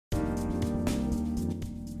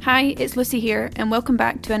Hi, it's Lucy here, and welcome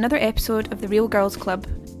back to another episode of the Real Girls Club,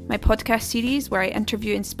 my podcast series where I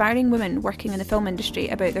interview inspiring women working in the film industry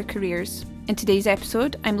about their careers. In today's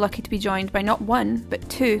episode, I'm lucky to be joined by not one, but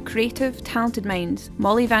two creative, talented minds,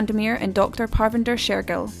 Molly Vandermeer and Dr. Parvinder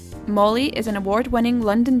Shergill. Molly is an award-winning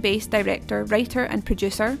London-based director, writer and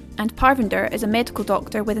producer, and Parvinder is a medical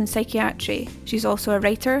doctor within psychiatry. She's also a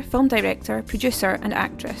writer, film director, producer and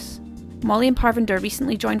actress. Molly and Parvinder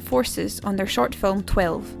recently joined forces on their short film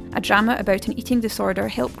 12, a drama about an eating disorder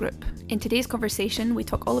help group. In today's conversation, we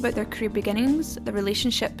talk all about their career beginnings, the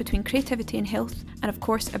relationship between creativity and health, and of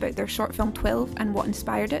course about their short film 12 and what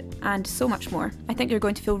inspired it, and so much more. I think you're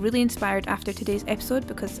going to feel really inspired after today's episode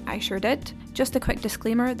because I sure did. Just a quick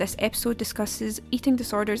disclaimer, this episode discusses eating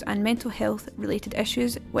disorders and mental health related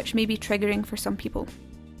issues which may be triggering for some people.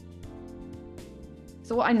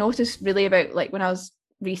 So what I noticed really about when I was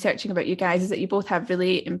researching about you guys is that you both have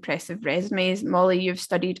really impressive resumes. Molly, you've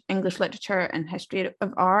studied English literature and history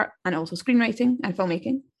of art and also screenwriting and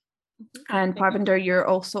filmmaking. And Parvinder, you're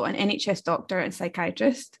also an NHS doctor and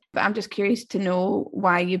psychiatrist. But I'm just curious to know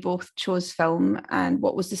why you both chose film and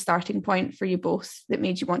what was the starting point for you both that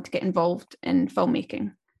made you want to get involved in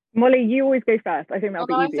filmmaking. Molly, you always go first. I think that'll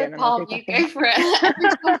be easier. I said, Paul, you go for it.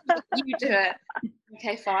 You do it.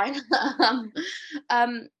 Okay, fine.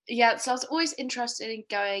 So I was always interested in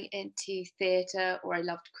going into theatre, or I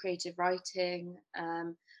loved creative writing.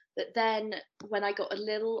 But then when I got a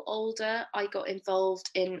little older, I got involved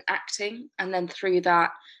in acting. And then through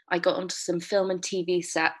that, I got onto some film and TV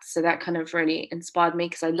sets. So that kind of really inspired me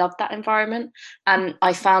because I loved that environment. And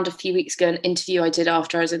I found a few weeks ago an interview I did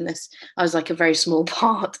after I was in this. I was like a very small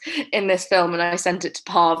part in this film, and I sent it to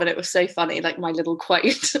Parv, and it was so funny, like my little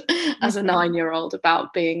quote as a 9-year-old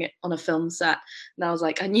about being on a film set. And I was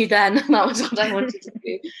like, I knew then that was what I wanted to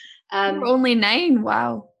do. You're only 9,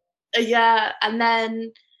 wow. Yeah, and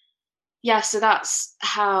then so that's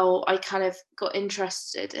how I kind of got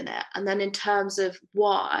interested in it. And then in terms of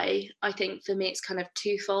why, I think for me it's kind of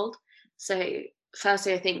twofold. So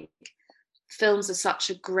firstly, I think films are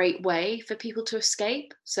such a great way for people to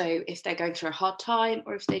escape. So if they're going through a hard time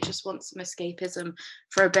or if they just want some escapism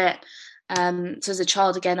for a bit. So as a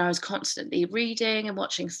child, again, I was constantly reading and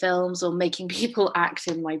watching films or making people act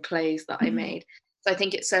in my plays that I made. So I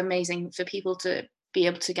think it's so amazing for people to be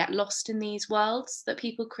able to get lost in these worlds that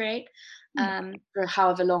people create for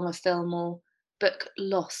however long a film or book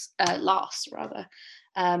lasts.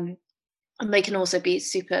 And they can also be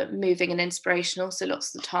super moving and inspirational. So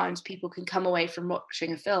lots of the times people can come away from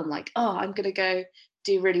watching a film like, oh, I'm going to go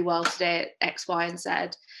do really well today at X, Y, and Z,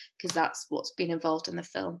 because that's what's been involved in the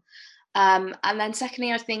film. And then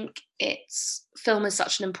secondly, I think film is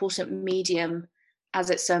such an important medium as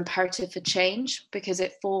it's so imperative for change because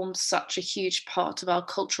it forms such a huge part of our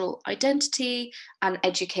cultural identity and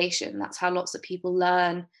education. That's how lots of people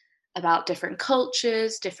learn about different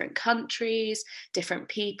cultures, different countries, different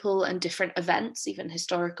people and different events, even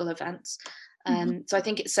historical events. So I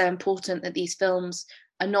think it's so important that these films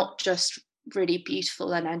are not just really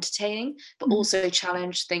beautiful and entertaining, but also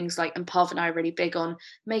challenge things like, and Parv and I are really big on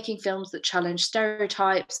making films that challenge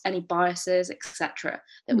stereotypes, any biases, etc.,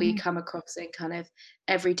 that we come across in kind of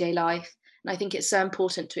everyday life. And I think it's so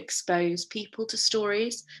important to expose people to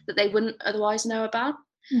stories that they wouldn't otherwise know about.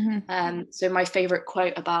 So my favorite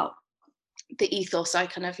quote about the ethos I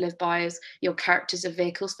kind of live by is, your characters are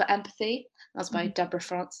vehicles for empathy. That's by Deborah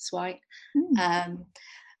Frances White.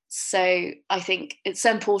 So I think it's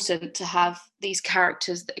so important to have these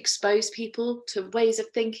characters that expose people to ways of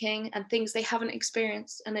thinking and things they haven't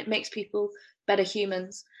experienced, and it makes people better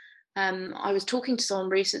humans. I was talking to someone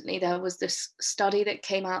recently. There was this study that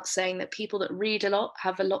came out saying that people that read a lot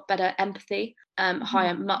have a lot better empathy,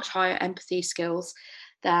 much higher empathy skills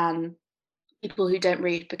than people who don't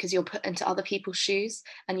read, because you're put into other people's shoes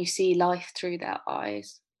and you see life through their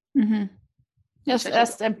eyes. Yes,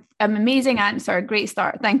 that's an amazing answer. A great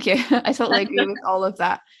start. Thank you. I totally agree with all of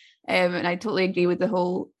that. And I totally agree with the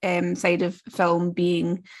whole side of film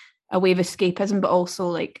being a way of escapism, but also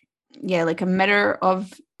like a mirror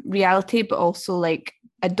of reality, but also like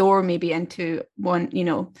a door maybe into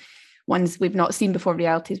ones we've not seen before,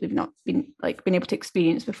 realities we've not been able to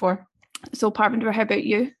experience before. So Parvinder, how about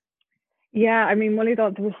you? Yeah, I mean, Molly's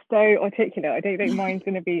answer was so articulate. I don't think mine's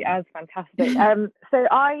going to be as fantastic.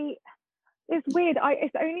 It's weird.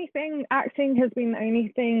 Acting has been the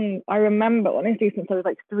only thing I remember, honestly, since I was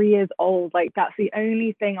like 3 years old. Like, that's the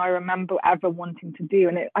only thing I remember ever wanting to do.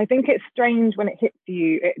 And I think it's strange when it hits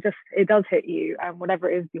you. It does hit you, whatever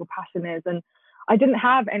it is your passion is. And I didn't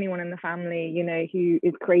have anyone in the family, who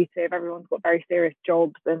is creative. Everyone's got very serious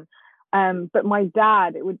jobs. And But my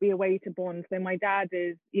dad, it would be a way to bond. So my dad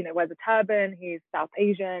is, wears a turban, he's South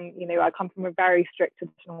Asian, I come from a very strict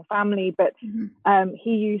traditional family, but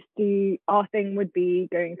he used to, our thing would be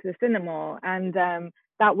going to the cinema, and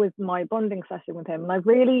that was my bonding session with him. And I've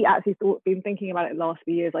really actually been thinking about it the last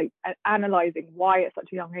few years, like analysing why at such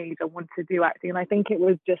a young age I wanted to do acting. And I think it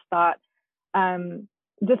was just that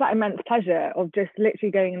immense pleasure of just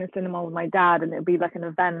literally going in the cinema with my dad, and it would be like an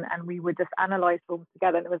event, and we would just analyse films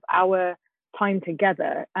together, and it was our time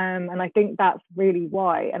together. And I think that's really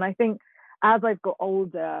why. And I think as I've got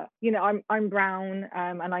older, I'm brown,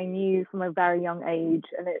 and I knew from a very young age,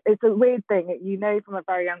 and it's a weird thing, from a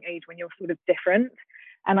very young age when you're sort of different.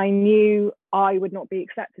 And I knew I would not be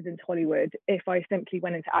accepted into Hollywood if I simply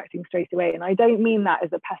went into acting straight away. And I don't mean that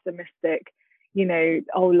as a pessimistic,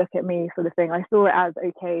 oh, look at me sort of thing. I saw it as,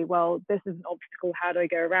 okay, well, this is an obstacle. How do I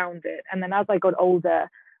go around it? And then as I got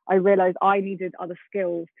older, I realized I needed other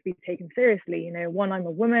skills to be taken seriously. One, I'm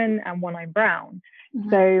a woman, and one, I'm brown.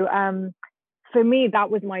 So for me, that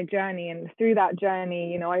was my journey. And through that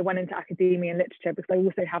journey, I went into academia and literature because I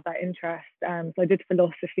also have that interest. So I did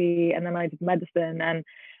philosophy, and then I did medicine. And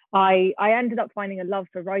I ended up finding a love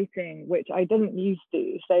for writing, which I didn't used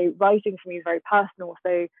to. So writing for me is very personal.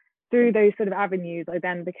 So through those sort of avenues, I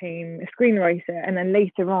then became a screenwriter, and then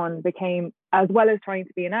later on became, as well as trying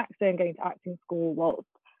to be an actor and going to acting school whilst,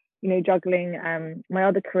 juggling my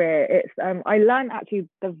other career. It's I learned actually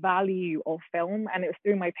the value of film, and it was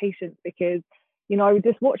through my patients, because I would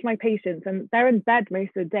just watch my patients, and they're in bed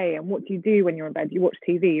most of the day. And what do you do when you're in bed? You watch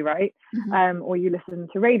TV, right? Or you listen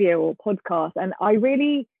to radio or podcasts. And I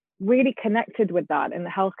really, really connected with that in the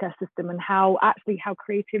healthcare system, and how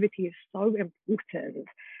creativity is so important.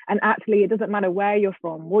 And actually, it doesn't matter where you're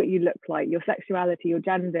from, what you look like, your sexuality, your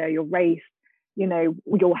gender, your race,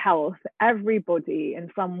 your health. Everybody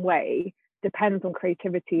in some way depends on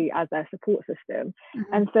creativity as their support system.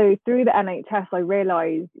 And so through the NHS, I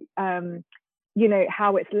realized,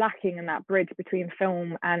 how it's lacking in that bridge between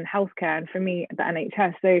film and healthcare, and for me, the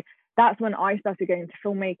NHS. So that's when I started going to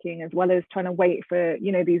filmmaking, as well as trying to wait for,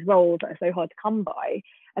 these roles that are so hard to come by.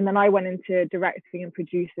 And then I went into directing and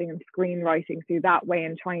producing and screenwriting through that way,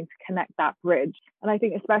 and trying to connect that bridge. And I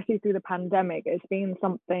think especially through the pandemic, it's been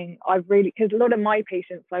something I've really, because a lot of my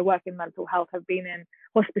patients, I work in mental health, have been in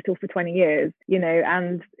hospital for 20 years,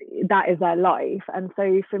 and that is their life. And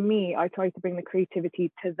so for me, I try to bring the creativity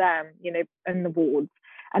to them, in the wards.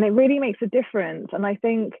 And it really makes a difference. And I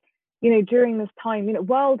think, during this time,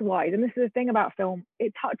 worldwide, and this is the thing about film,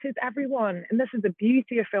 it touches everyone. And this is the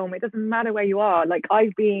beauty of film. It doesn't matter where you are. Like,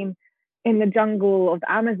 I've been in the jungle of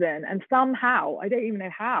the Amazon, and somehow, I don't even know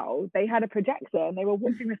how, they had a projector and they were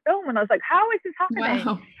watching the film. And I was like, how is this happening?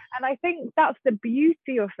 Wow. And I think that's the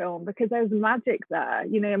beauty of film, because there's magic there,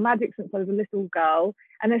 magic since I was a little girl,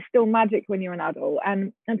 and there's still magic when you're an adult,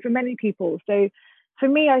 and for many people. So for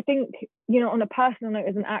me, I think, on a personal note,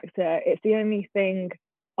 as an actor, it's the only thing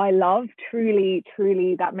I love, truly,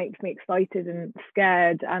 that makes me excited and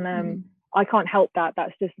scared. And I can't help that.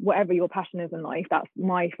 That's just whatever your passion is in life. That's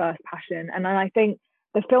my first passion. And then I think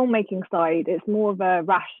the filmmaking side, it's more of a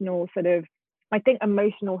rational sort of, I think,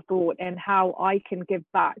 emotional thought in how I can give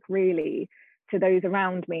back really to those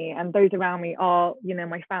around me. And those around me are,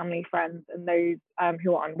 my family, friends, and those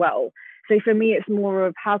who are unwell. So for me, it's more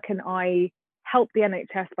of how can I help the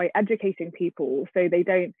NHS by educating people so they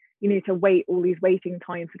don't, to wait all these waiting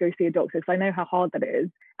times to go see a doctor. So I know how hard that is.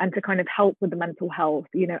 And to kind of help with the mental health,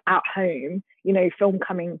 at home, film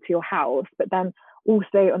coming to your house. But then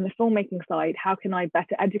also on the filmmaking side, how can I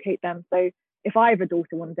better educate them? So if I have a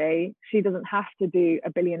daughter one day, she doesn't have to do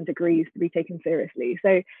a billion degrees to be taken seriously.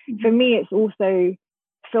 So for me, it's also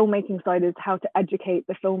filmmaking side is how to educate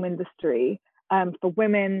the film industry for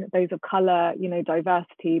women, those of color,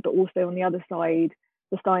 diversity, but also on the other side,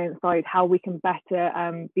 the science side, how we can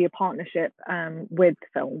better be a partnership with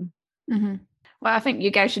film. Well, I think you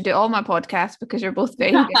guys should do all my podcasts, because you're both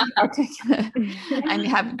very articulate and you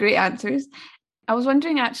have great answers. I was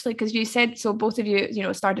wondering, actually, because you said, so both of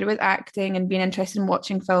you, started with acting and being interested in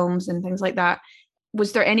watching films and things like that.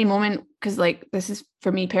 Was there any moment, because this is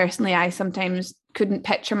for me personally, I sometimes couldn't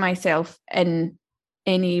picture myself in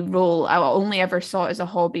any role. I only ever saw it as a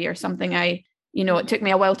hobby or something it took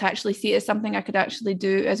me a while to actually see it as something I could actually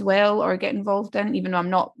do as well or get involved in, even though I'm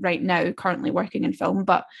not right now currently working in film.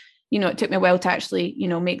 But, it took me a while to actually,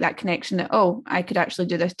 make that connection that, oh, I could actually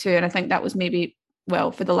do this too. And I think that was maybe,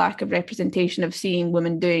 for the lack of representation of seeing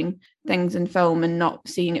women doing things in film and not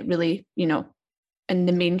seeing it really, in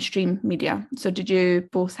the mainstream media. So did you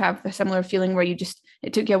both have a similar feeling where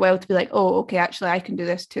it took you a while to be like, oh, okay, actually I can do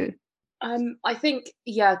this too? I think,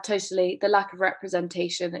 yeah, totally. The lack of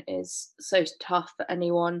representation is so tough for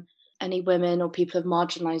anyone, any women or people of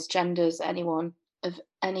marginalised genders, anyone of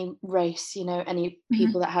any race, any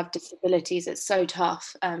people that have disabilities. It's so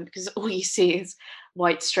tough because all you see is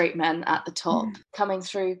white straight men at the top coming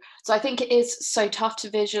through. So I think it is so tough to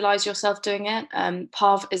visualise yourself doing it.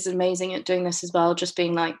 Parv is amazing at doing this as well, just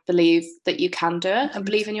being like, believe that you can do it and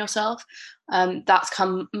believe in yourself. That's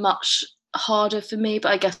come much harder for me,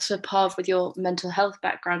 but I guess for Parv, with your mental health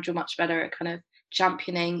background, you're much better at kind of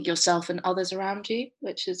championing yourself and others around you,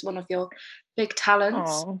 which is one of your big talents.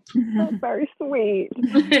 Oh, that's very sweet.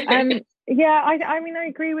 Yeah, I mean, I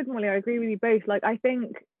agree with Molly. I agree with you both. Like, I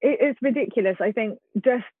think it's ridiculous. I think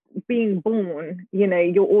just being born,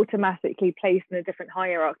 you're automatically placed in a different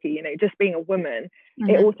hierarchy. Just being a woman,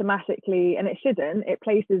 it automatically, and it shouldn't, it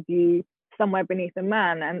places you somewhere beneath a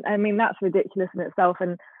man. And I mean, that's ridiculous in itself.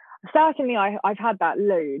 And certainly I've had that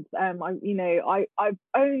loads. I've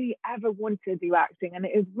only ever wanted to do acting, and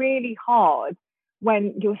it is really hard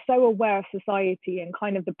when you're so aware of society and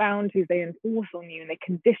kind of the boundaries they enforce on you and they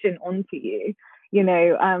condition onto you,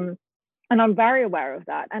 and I'm very aware of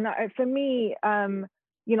that. And for me,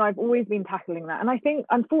 I've always been tackling that. And I think,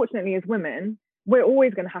 unfortunately, as women, we're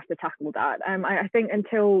always going to have to tackle that. I think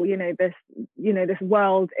until, this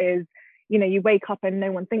world is, you wake up and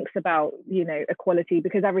no one thinks about, equality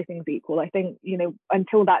because everything's equal. I think,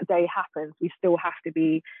 until that day happens, we still have to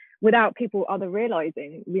be, without people other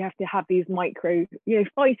realizing, we have to have these micro,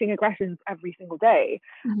 fighting aggressions every single day.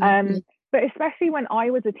 But especially when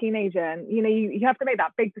I was a teenager, and you have to make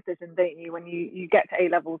that big decision, don't you, when you get to A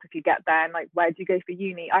levels, if you get there, and like, where do you go for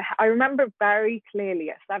uni? I remember very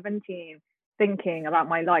clearly at 17 thinking about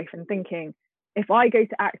my life and thinking, if I go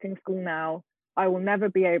to acting school now, I will never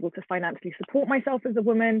be able to financially support myself as a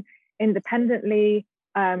woman independently.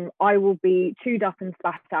 I will be chewed up and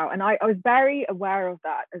spat out. And I was very aware of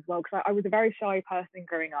that as well, because I was a very shy person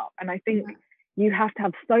growing up. And I think you have to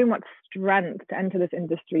have so much strength to enter this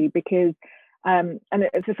industry because, and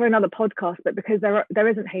it's for another podcast, but because there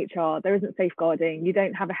isn't HR, there isn't safeguarding, you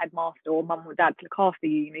don't have a headmaster or mum or dad to look after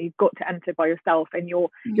you. You've got to enter by yourself, and you're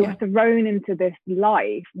thrown into this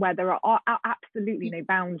life where there are absolutely no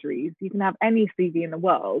boundaries. You can have any CV in the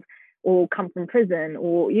world, or come from prison,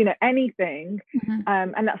 or anything.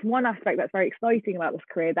 And that's one aspect that's very exciting about this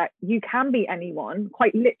career, that you can be anyone,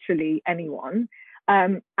 quite literally anyone,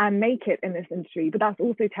 and make it in this industry. But that's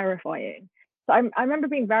also terrifying. So I remember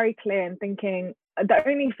being very clear and thinking, the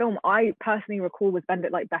only film I personally recall was Bend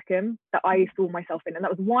It Like Beckham that I saw myself in, and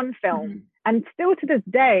that was one film. And still to this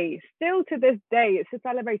day, it's just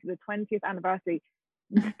celebrated the 20th anniversary,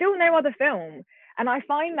 still no other film. And I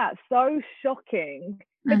find that so shocking.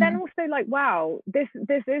 But then also, like, wow, this is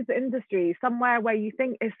the industry somewhere where you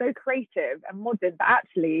think is so creative and modern, but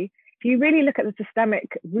actually, if you really look at the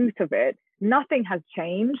systemic root of it, nothing has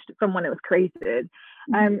changed from when it was created.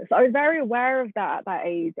 So I was very aware of that at that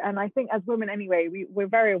age. And I think as women anyway, we're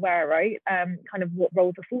very aware, right? Kind of what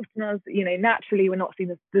roles are forced on us. Naturally, we're not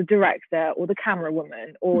seen as the director or the camera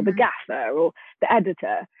woman or the gaffer or the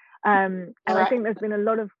editor. And I think there's been a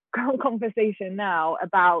lot of conversation now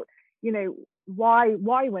about, why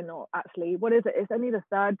we're not actually. What is it? It's only the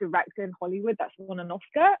third director in Hollywood that's won an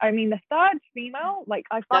Oscar. I mean, the third female. Like,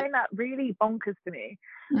 I find that really bonkers to me.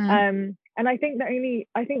 And I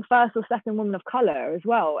think first or second woman of color as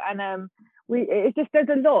well. And it's just there's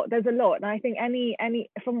a lot. And I think any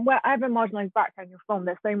from wherever marginalized background you're from,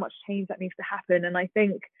 there's so much change that needs to happen. And I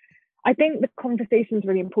think the conversation is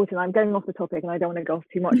really important. I'm going off the topic and I don't want to go off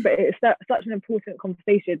too much, but it's such an important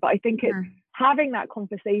conversation. But I think it's having that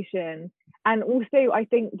conversation. And also, I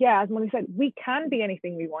think, as Molly said, we can be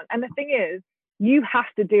anything we want. And the thing is, you have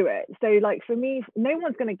to do it. So, like, for me, no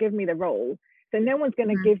one's going to give me the role. So no one's going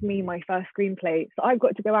to give me my first screenplay. So I've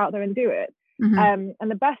got to go out there and do it. And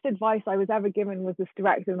the best advice I was ever given was this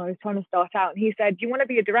director when I was trying to start out. And he said, do you want to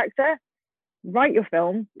be a director? Write your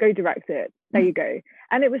film, go direct it. There you go.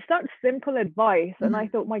 And it was such simple advice. And I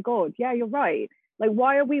thought, my God, yeah, you're right. Like,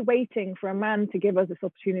 why are we waiting for a man to give us this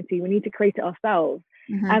opportunity? We need to create it ourselves.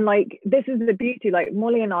 And like, this is the beauty. Like,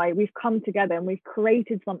 Molly and I, we've come together and we've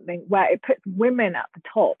created something where it puts women at the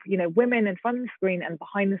top, women in front of the screen and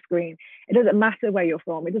behind the screen. It doesn't matter where you're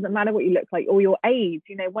from. It doesn't matter what you look like or your age.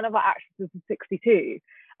 One of our actresses is 62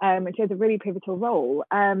 and she has a really pivotal role.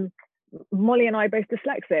 Molly and I are both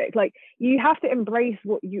dyslexic. Like, you have to embrace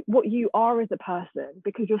what you are as a person,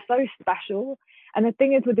 because you're so special. And the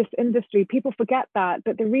thing is, with this industry, people forget that.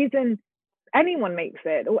 But the reason anyone makes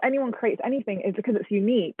it or anyone creates anything is because it's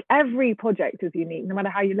unique. Every project is unique, no matter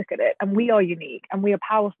how you look at it. And we are unique and we are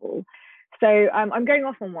powerful. So I'm going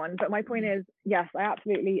off on one, but my point is, yes, I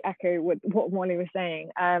absolutely echo what Molly was saying.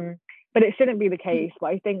 But it shouldn't be the case. But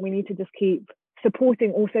I think we need to just keep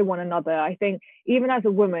supporting also one another. I think even as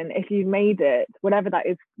a woman, if you've made it, whatever that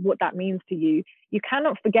is, what that means to you, you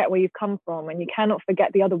cannot forget where you've come from, and you cannot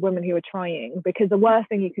forget the other women who are trying, because the worst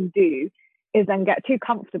thing you can do is then get too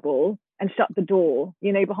comfortable and shut the door,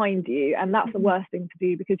 behind you. And that's the worst thing to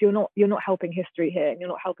do, because you're not helping history here, and you're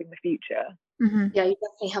not helping the future. Yeah, you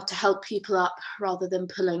definitely have to help people up rather than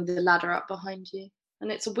pulling the ladder up behind you.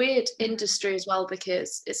 And it's a weird industry as well,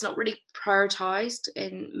 because it's not really prioritized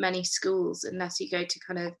in many schools unless you go to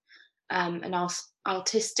kind of an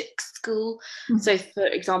artistic school. So for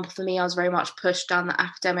example, for me, I was very much pushed down the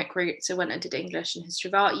academic route. So when I did English and History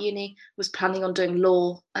of Art at uni, was planning on doing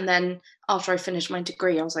law. And then after I finished my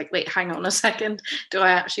degree, I was like, wait, hang on a second. Do I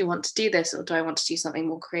actually want to do this, or do I want to do something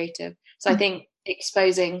more creative? So I think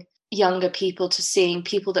exposing younger people to seeing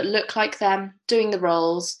people that look like them doing the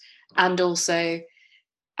roles, and also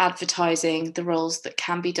advertising the roles that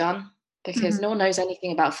can be done, because no one knows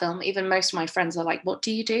anything about film. Even most of my friends are like, what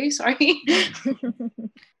do you do? Sorry.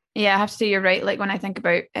 Yeah, I have to say you're right. Like when I think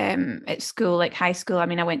about at school, like high school, I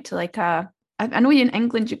mean, I went to like I know in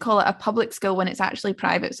England you call it a public school when it's actually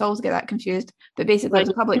private, so I always get that confused, but basically it was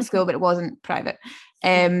a public school, but it wasn't private.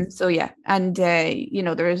 So yeah, and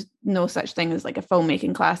there was no such thing as like a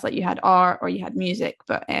filmmaking class. Like you had art or you had music,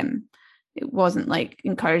 but it wasn't like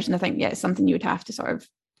encouraged. And I think it's something you would have to sort of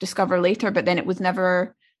discover later, but then it was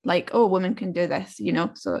never like, oh, women can do this,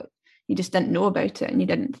 so you just didn't know about it, and you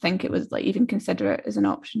didn't think it was like even consider it as an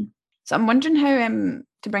option. So I'm wondering how,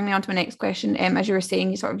 to bring me on to my next question, as you were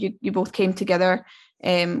saying, you both came together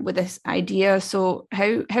with this idea. So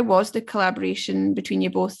how was the collaboration between you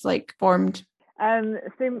both like formed?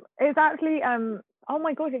 So it's actually oh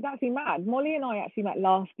my gosh, it's actually mad. Molly and I actually met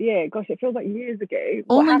last year. Gosh, it feels like years ago.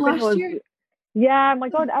 Only last year? Yeah, my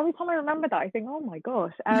God, every time I remember that, I think, oh my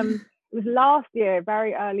gosh. It was last year,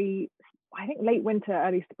 very early, I think late winter,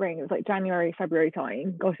 early spring. It was like January, February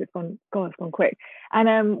time. Gosh, it's gone quick.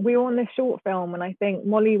 And we were on this short film, and I think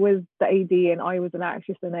Molly was the AD and I was an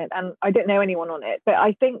actress in it, and I didn't know anyone on it. But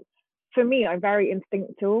I think for me, I'm very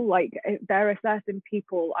instinctual. Like there are certain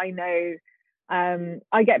people I know.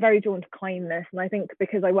 I get very drawn to kindness, and I think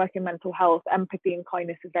because I work in mental health, empathy and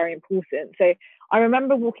kindness is very important. So I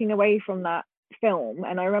remember walking away from that film,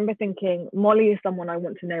 and I remember thinking, Molly is someone I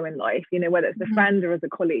want to know in life, whether it's a friend or as a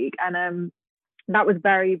colleague. And that was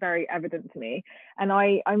very, very evident to me. And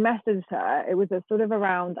I messaged her. It was a sort of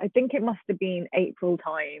around, I think it must have been April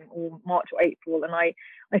time, or March or April. And I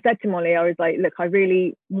said to Molly, I was like, look, I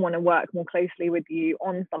really want to work more closely with you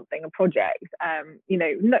on something, a project.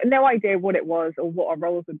 No idea what it was or what our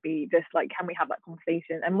roles would be. Just like, can we have that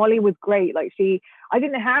conversation? And Molly was great. Like I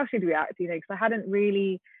didn't know how she'd react, because I hadn't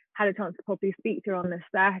really had a chance to properly speak to her on the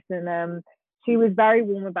set. And she was very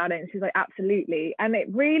warm about it, and she's like, absolutely. And it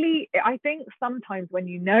really, I think sometimes when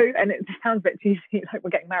and it sounds a bit cheesy, like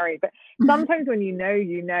we're getting married, but sometimes when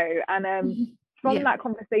and from that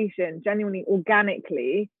conversation, genuinely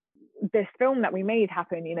organically, this film that we made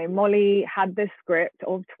happened. Molly had this script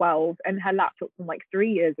of 12 and her laptop from like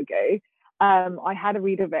 3 years ago. I had a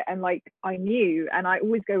read of it, and like I knew, and I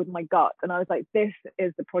always go with my gut, and I was like, this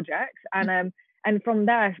is the project. And from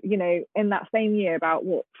there, in that same year, about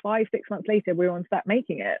 5-6 months later, we were on set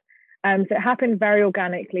making it. So it happened very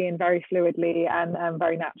organically and very fluidly and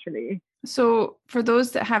very naturally. So for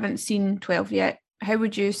those that haven't seen 12 yet, how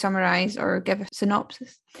would you summarize or give a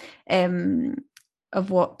synopsis of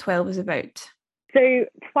what 12 is about? So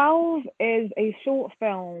 12 is a short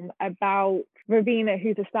film about Ravina,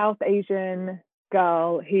 who's a South Asian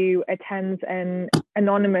girl who attends an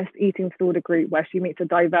anonymous eating disorder group where she meets a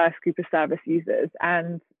diverse group of service users,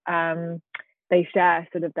 and they share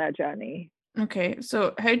sort of their journey. Okay,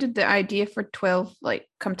 so how did the idea for 12 like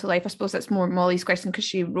come to life? I suppose that's more Molly's question because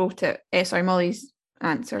she wrote it. Molly's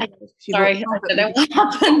answer. I don't know what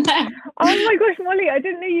happened there. Oh my gosh, Molly, I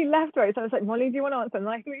didn't know you left right. So I was like, Molly, do you want to answer? And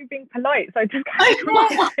I thought you were being polite, so I just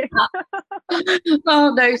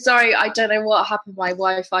Oh no, sorry, I don't know what happened. My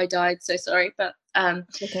Wi-Fi died, so sorry. But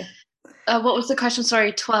okay. What was the question?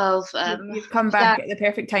 Sorry, 12. You've come back at the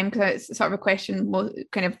perfect time, because it's sort of a question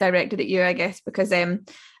kind of directed at you, I guess, because I was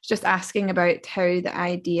just asking about how the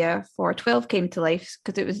idea for 12 came to life,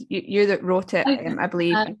 because it was you that wrote it, I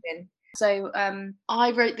believe. So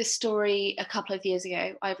I wrote this story a couple of years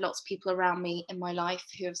ago. I have lots of people around me in my life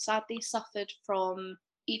who have sadly suffered from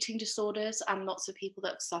eating disorders, and lots of people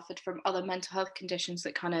that have suffered from other mental health conditions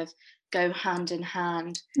that kind of go hand in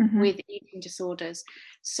hand with eating disorders.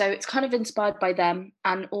 So it's kind of inspired by them,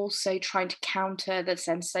 and also trying to counter the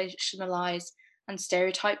sensationalized and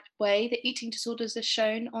stereotyped way that eating disorders are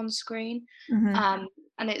shown on screen.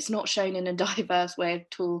 And it's not shown in a diverse way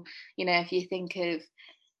at all. You know, if you think of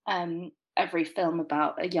every film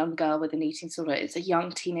about a young girl with an eating disorder, it's a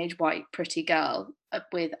young teenage white pretty girl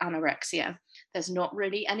with anorexia. There's not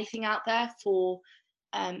really anything out there for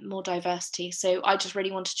more diversity. So I just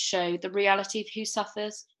really wanted to show the reality of who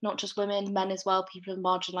suffers, not just women, men as well, people of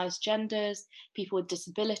marginalised genders, people with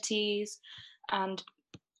disabilities, and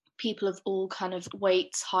people of all kind of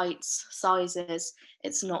weights, heights, sizes.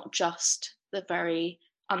 It's not just the very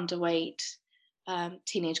underweight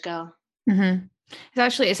teenage girl.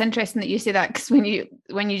 It's interesting that you say that, because when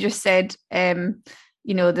you just said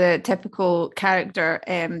you know, the typical character,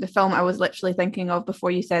 the film I was literally thinking of before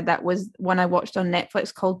you said that was one I watched on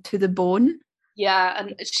Netflix called To the Bone. Yeah,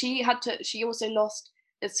 and she also lost,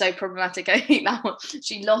 it's so problematic, I hate that one.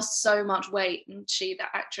 She lost so much weight, and the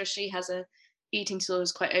actress, she has a eating disorder,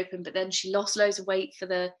 is quite open, but then she lost loads of weight for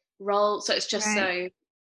the role. So it's just so,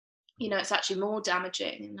 you know, it's actually more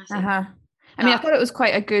damaging. And I think I mean, I thought it was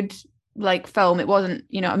quite a good film. It wasn't,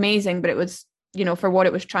 you know, amazing, but it was, you know, for what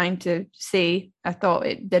it was trying to say, I thought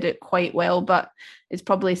it did it quite well. But it's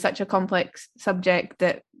probably such a complex subject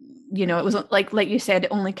that, you know, it wasn't like you said,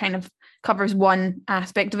 it only kind of covers one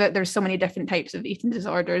aspect of it. There's so many different types of eating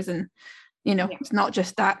disorders, and, you know, it's not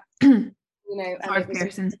just that. You know, and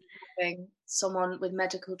person. Someone with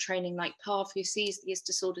medical training like Parv, who sees these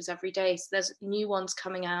disorders every day. So there's new ones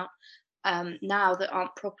coming out now that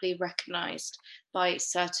aren't properly recognised by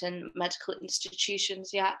certain medical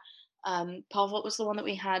institutions yet. Parv, what was the one that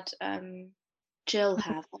we had Jill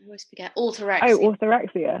have? I always forget. Orthorexia. Oh,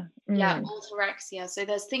 orthorexia. Yeah, orthorexia. So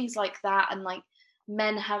there's things like that, and like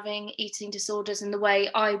men having eating disorders, in the way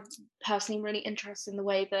I personally really interested in the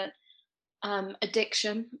way that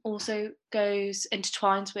addiction also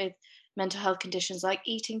intertwines with mental health conditions like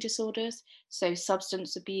eating disorders. So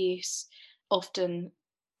substance abuse often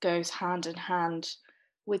goes hand in hand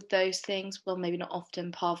with those things. Well, maybe not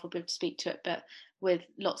often, Parv will be able to speak to it, but with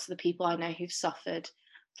lots of the people I know who've suffered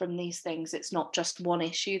from these things, it's not just one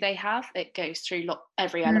issue they have, it goes through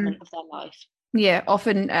every element of their life. Yeah,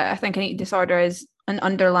 often I think an eating disorder is an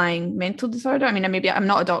underlying mental disorder. I mean, maybe I'm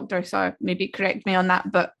not a doctor, so maybe correct me on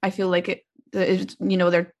that, but I feel like it is, you know,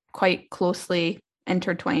 they're quite closely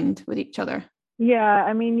intertwined with each other. Yeah,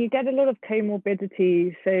 I mean, you get a lot of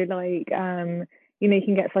comorbidities. So like, you know, you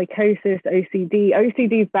can get psychosis, OCD.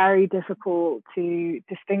 OCD is very difficult to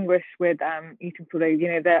distinguish with eating disorder. You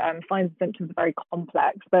know, the signs and symptoms are very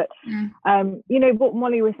complex. But, you know, what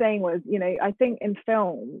Molly was saying was, you know, I think in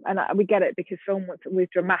film, and we get it because film wants to always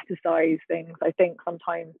dramatize things, I think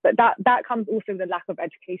sometimes. But that comes also with the lack of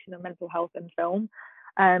education on mental health in film.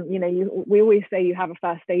 You know, we always say you have a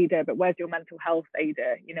first aider, but where's your mental health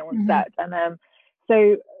aider, you know, on set? And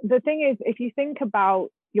so the thing is, if you think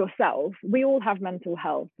about yourself, we all have mental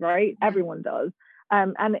health, right? Everyone does.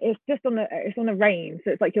 And it's just on a range.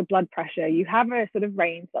 So it's like your blood pressure. You have a sort of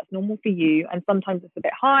range that's normal for you, and sometimes it's a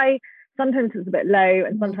bit high, sometimes it's a bit low,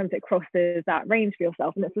 and sometimes it crosses that range for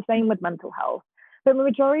yourself. And it's the same with mental health. But the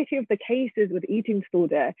majority of the cases with eating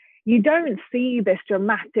disorder, you don't see this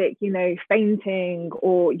dramatic, you know, fainting,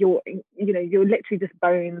 or you're literally just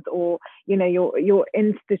bones, or, you know, you're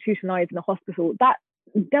institutionalized in a hospital. That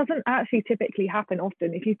doesn't actually typically happen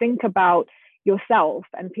often. If you think about yourself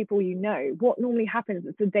and people you know, what normally happens,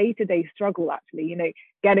 it's a day-to-day struggle, actually, you know,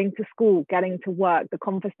 getting to school, getting to work, the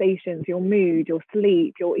conversations, your mood, your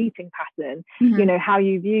sleep, your eating pattern, you know, how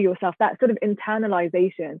you view yourself, that sort of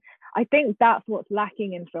internalization. I think that's what's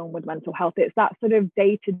lacking in film with mental health. It's that sort of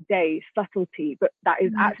day-to-day subtlety, but that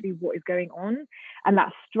is actually what is going on, and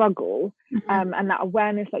that struggle, and that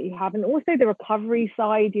awareness that you have, and also the recovery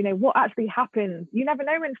side. You know, what actually happens, you never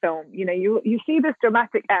know in film. You know, you see this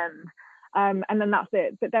dramatic end, and then that's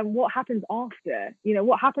it. But then what happens after? You know,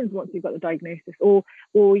 what happens once you've got the diagnosis, or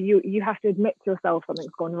you have to admit to yourself something's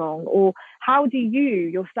gone wrong, or how do you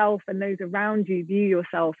yourself and those around you view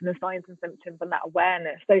yourself and the signs and symptoms and that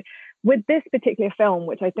awareness? So with this particular film,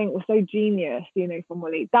 which I think was so genius, you know, from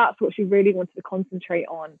Molly, that's what she really wanted to concentrate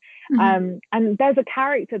on. And there's a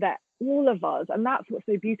character that all of us, and that's what's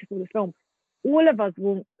so beautiful in the film, all of us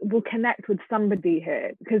will connect with somebody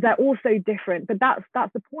here, because they're all so different. But that's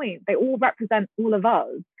the point. They all represent all of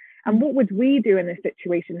us. And what would we do in this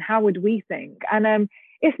situation? How would we think? And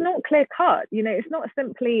it's not clear cut. You know, it's not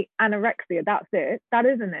simply anorexia. That's it. That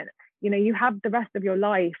isn't it. You know, you have the rest of your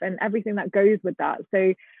life and everything that goes with that.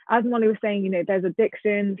 So as Molly was saying, you know, there's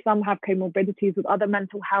addiction. Some have comorbidities with other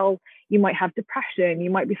mental health. You might have depression.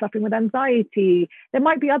 You might be suffering with anxiety. There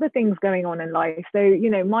might be other things going on in life. So, you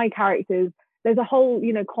know, my characters, there's a whole,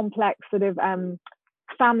 you know, complex sort of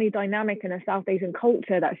family dynamic in a South Asian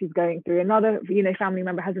culture that she's going through. Another, you know, family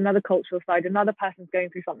member has another cultural side, another person's going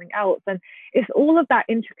through something else. And it's all of that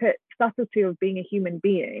intricate subtlety of being a human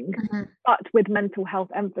being, but with mental health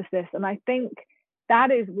emphasis. And I think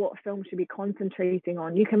that is what film should be concentrating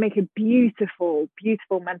on. You can make a beautiful,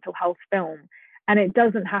 beautiful mental health film, and it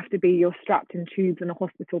doesn't have to be you're strapped in tubes in a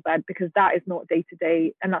hospital bed, because that is not day to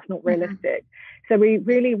day and that's not realistic. So we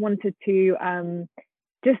really wanted to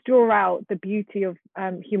just draw out the beauty of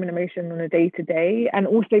human emotion on a day to day, and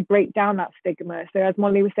also break down that stigma. So as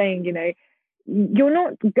Molly was saying, you know, you're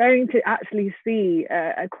not going to actually see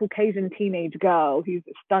a Caucasian teenage girl who's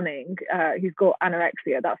stunning, who's got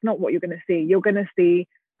anorexia. That's not what you're going to see. You're going to see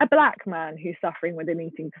a Black man who's suffering with an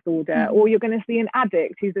eating disorder, or you're going to see an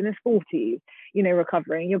addict who's in his 40s, you know,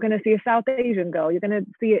 recovering. You're going to see a South Asian girl. You're going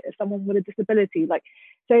to see someone with a disability. Like,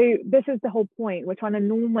 so this is the whole point. We're trying to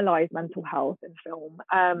normalize mental health in film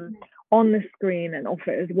on the screen and off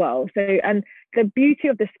it as well. So, and the beauty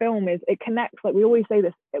of this film is it connects, like we always say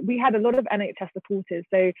this, we had a lot of NHS supporters.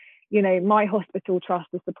 So, you know, my hospital trust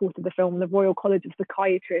has supported the film, the Royal College of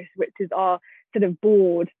Psychiatrists, which is our sort of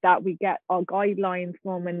board that we get our guidelines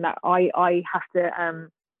from, and that I have to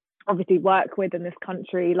obviously work with in this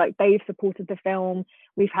country. Like, they've supported the film.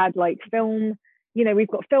 We've had like film, you know, we've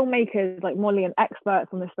got filmmakers like Molly and experts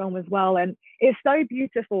on this film as well. And it's so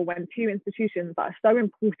beautiful when two institutions that are so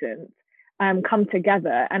important come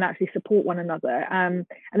together and actually support one another. And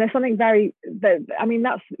there's something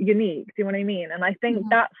that's unique. Do you know what I mean? And I think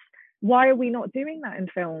that's, why are we not doing that in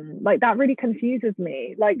film? Like, that really confuses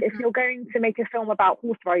me. Like, if you're going to make a film about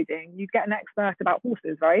horse riding, you get an expert about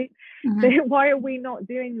horses, right? So why don't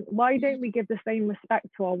we give the same respect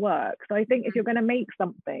to our work? So I think if you're going to make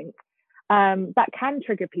something that can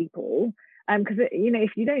trigger people, because you know,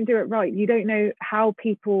 if you don't do it right, you don't know how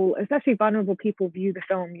people, especially vulnerable people, view the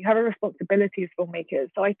film. You have a responsibility as filmmakers.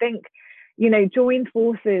 So I think, you know, join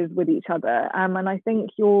forces with each other, and I think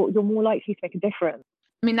you're more likely to make a difference.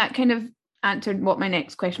 I mean, that kind of answered what my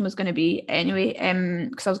next question was going to be anyway,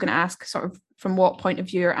 because I was going to ask sort of from what point of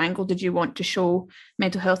view or angle did you want to show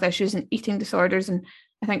mental health issues and eating disorders. And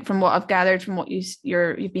I think from what I've gathered from what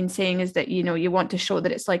you've been saying is that, you know, you want to show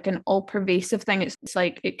that it's like an all pervasive thing. It's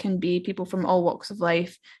like it can be people from all walks of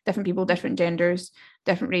life, different people, different genders,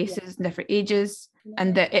 different races, and different ages,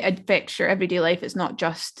 and that it affects your everyday life. It's not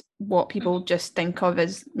just what people just think of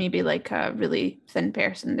as maybe like a really thin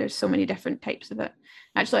person. There's so many different types of it.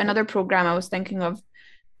 Actually, another program I was thinking of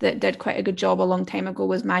that did quite a good job a long time ago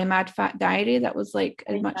was My Mad Fat Diary. That was like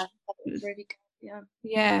as much. That was really good.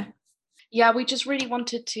 Yeah. We just really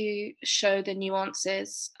wanted to show the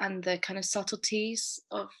nuances and the kind of subtleties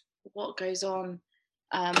of what goes on,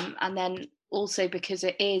 and then also because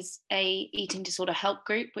it is a eating disorder help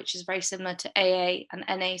group, which is very similar to AA and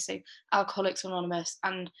NA, so Alcoholics Anonymous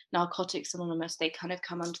and Narcotics Anonymous, they kind of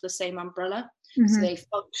come under the same umbrella. So they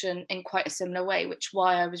function in quite a similar way, which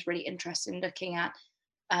why I was really interested in looking at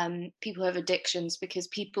people who have addictions, because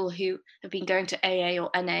people who have been going to AA or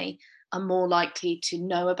NA are more likely to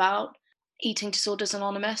know about Eating Disorders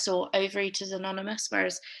Anonymous or Overeaters Anonymous,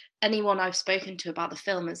 whereas anyone I've spoken to about the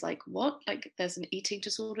film is like, what? Like, there's an Eating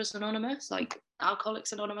Disorders Anonymous, like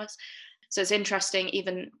Alcoholics Anonymous. So it's interesting,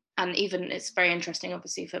 even it's very interesting,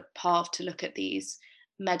 obviously, for Parv to look at these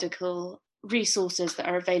medical resources that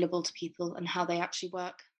are available to people and how they actually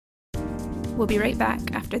work. We'll be right back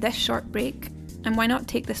after this short break. And why not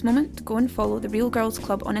take this moment to go and follow the Real Girls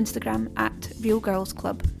Club on Instagram at Real Girls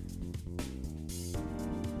Club.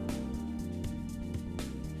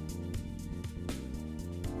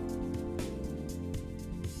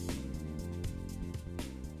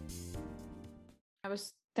 I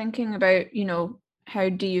was thinking about, you know, how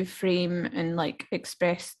do you frame and like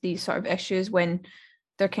express these sort of issues when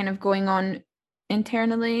they're kind of going on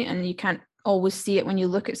internally and you can't always see it when you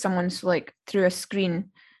look at someone. So like through a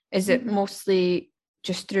screen, is it mostly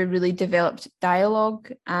just through really developed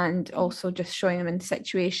dialogue and also just showing them in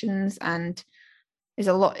situations, and is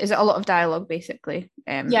it a lot of dialogue basically?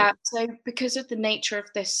 So because of the nature of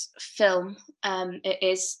this film, it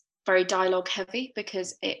is very dialogue heavy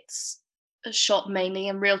because it's shot mainly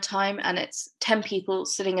in real time and it's 10 people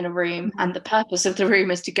sitting in a room and the purpose of the room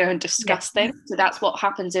is to go and discuss things. So that's what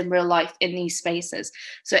happens in real life in these spaces.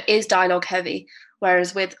 So it is dialogue heavy,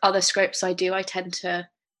 whereas with other scripts I tend to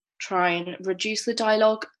try and reduce the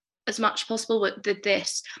dialogue as much as possible. With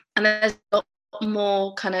this, and there's a lot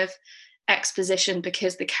more kind of exposition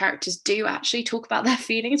because the characters do actually talk about their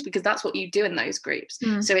feelings, because that's what you do in those groups.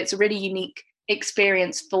 So it's a really unique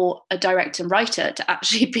experience for a director and writer to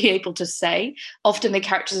actually be able to say. Often the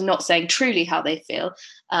characters are not saying truly how they feel,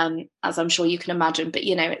 as I'm sure you can imagine, but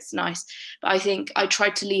it's nice. But I think I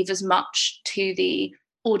tried to leave as much to the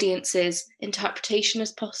audience's interpretation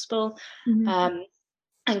as possible,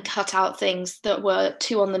 and cut out things that were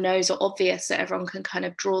too on the nose or obvious, so everyone can kind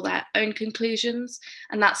of draw their own conclusions.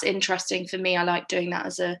 And that's interesting for me. I like doing that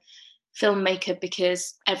as a filmmaker,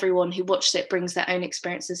 because everyone who watches it brings their own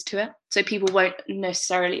experiences to it. So people won't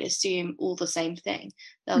necessarily assume all the same thing.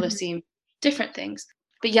 They'll assume different things.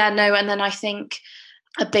 But and then I think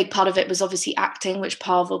a big part of it was obviously acting, which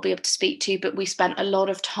Parv will be able to speak to, but we spent a lot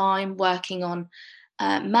of time working on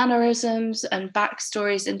mannerisms and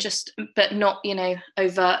backstories, and but not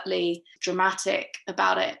overtly dramatic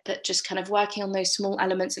about it, but just kind of working on those small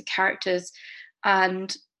elements of characters.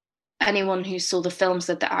 And anyone who saw the film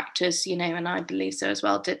said that actors, and I believe so as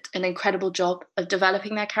well, did an incredible job of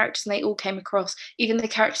developing their characters, and they all came across, even the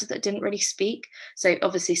characters that didn't really speak. So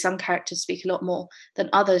obviously some characters speak a lot more than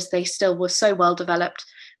others. They still were so well developed,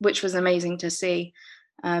 which was amazing to see.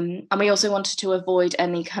 And we also wanted to avoid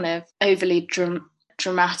any kind of overly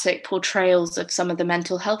dramatic portrayals of some of the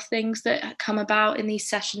mental health things that come about in these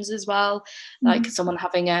sessions as well, like someone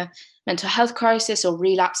having a mental health crisis or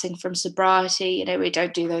relapsing from sobriety. We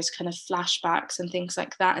don't do those kind of flashbacks and things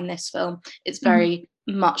like that in this film. It's very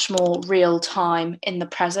much more real time in the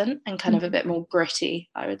present, and kind of a bit more gritty,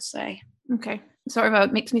 I would say. Okay, sort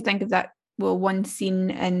of makes me think of that one scene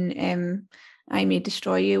in I May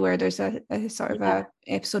Destroy You, where there's a sort of a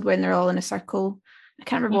episode when they're all in a circle. I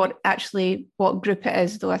can't remember what group it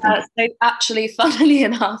is, though. I think so actually, funnily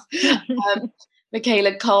enough,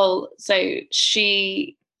 Michaela Cole, so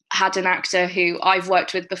she had an actor who I've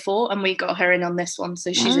worked with before, and we got her in on this one.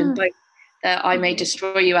 So she's in both the I May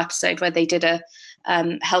Destroy You episode, where they did a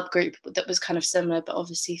help group that was kind of similar, but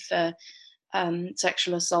obviously for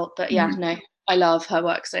sexual assault. But I love her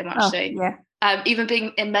work so much. Even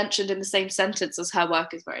being mentioned in the same sentence as her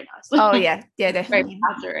work is very nice. Oh yeah, definitely.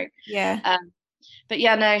 Very flattering. But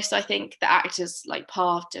so I think the actors like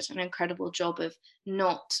Parv did an incredible job of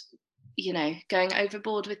not, going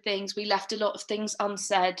overboard with things. We left a lot of things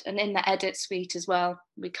unsaid, and in the edit suite as well,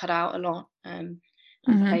 we cut out a lot and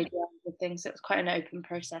played around with things. It was quite an open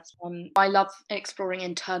process. I love exploring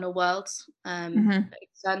internal worlds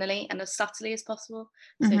externally and as subtly as possible.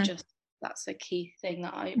 So that's a key thing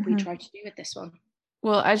that we try to do with this one.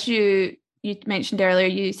 Well, as you mentioned earlier,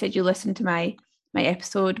 you said you listened to my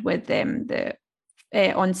episode with the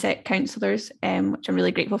on-set counsellors, which I'm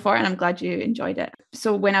really grateful for, and I'm glad you enjoyed it.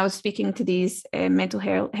 So when I was speaking to these mental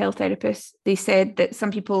health therapists, they said that some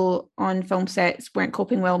people on film sets weren't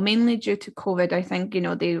coping well, mainly due to COVID. I think,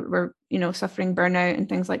 they were, suffering burnout and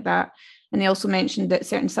things like that. And they also mentioned that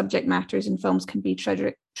certain subject matters in films can be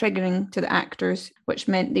triggering to the actors, which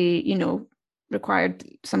meant they, required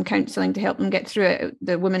some counselling to help them get through it.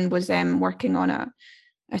 The woman was working on a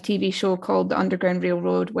TV show called The Underground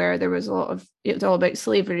Railroad, where there was it was all about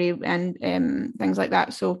slavery and things like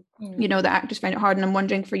that. So, the actors found it hard. And I'm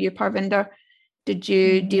wondering, for you, Parvinder, did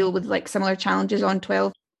you deal with like similar challenges on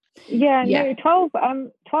 12? No, 12,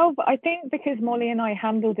 I think because Molly and I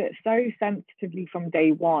handled it so sensitively from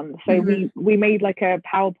day one. So we made like a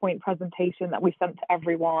PowerPoint presentation that we sent to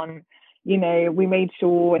everyone. We made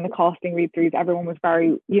sure in the casting read-throughs, everyone was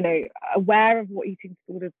very, aware of what eating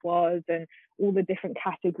disorders was and all the different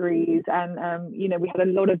categories. And, we had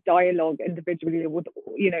a lot of dialogue individually with,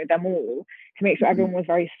 them all to make sure everyone was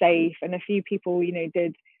very safe. And a few people,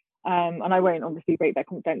 did, and I won't obviously break their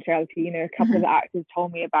confidentiality, a couple of the actors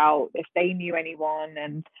told me about if they knew anyone,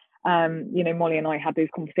 and, Molly and I had those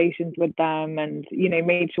conversations with them and,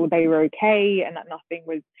 made sure they were okay and that nothing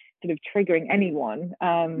was sort of triggering anyone.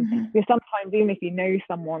 Because sometimes, even if you know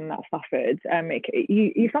someone that suffered,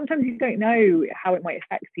 you sometimes you don't know how it might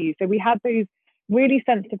affect you. So we had those really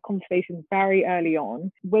sensitive conversations very early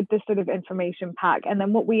on with this sort of information pack. And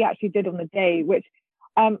then what we actually did on the day, which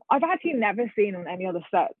I've actually never seen on any other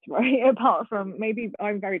sets, right? Apart from maybe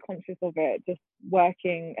I'm very conscious of it, just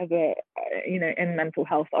working as in mental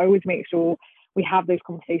health. I always make sure we have those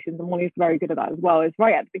conversations, and Molly's very good at that as well. It's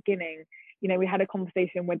right at the beginning, we had a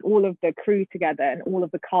conversation with all of the crew together and all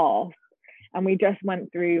of the cast, and we just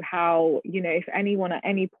went through how, if anyone at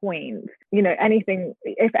any point,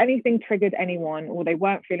 if anything triggered anyone or they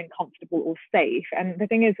weren't feeling comfortable or safe. And the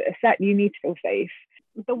thing is, a set, you need to feel safe.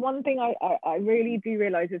 The one thing I really do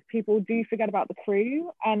realize is people do forget about the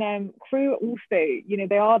crew, and crew also,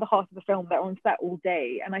 they are the heart of the film. They're on set all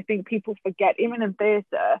day, and I think people forget, even in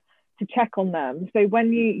theatre, to check on them. So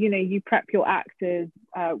when you prep your actors,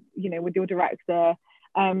 with your director,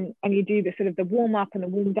 and you do the sort of the warm up and the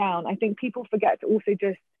warm down, I think people forget to also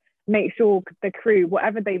just make sure the crew,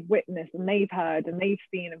 whatever they've witnessed and they've heard and they've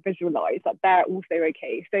seen and visualized, that they're also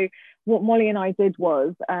okay. So what Molly and I did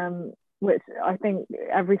was, which I think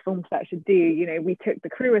every film set should do, you know, we took the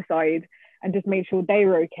crew aside and just made sure they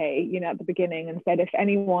were okay, you know, at the beginning, and said if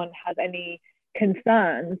anyone has any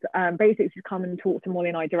concerns, basically to come and talk to Molly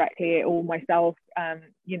and I directly, or myself,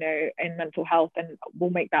 you know, in mental health, and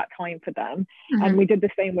we'll make that time for them. And we did the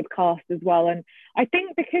same with cast as well. And I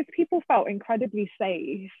think because people felt incredibly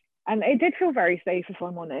safe, and it did feel very safe, if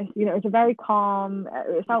I'm honest, you know, it was a very calm,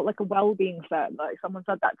 it felt like a well-being set, like someone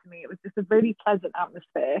said that to me. It was just a really pleasant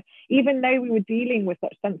atmosphere, even though we were dealing with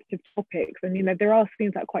such sensitive topics, and, you know, there are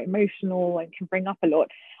scenes that are quite emotional and can bring up a lot.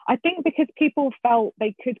 I think because people felt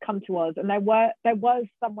they could come to us, and there was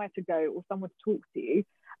somewhere to go or someone to talk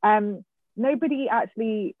to. Nobody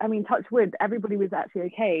actually, I mean, touch wood, everybody was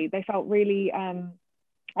actually okay. They felt really,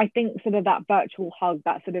 I think sort of that virtual hug,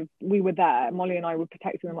 that sort of, we were there, Molly and I were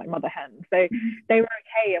protecting them like mother hens. So they were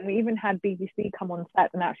okay. And we even had BBC come on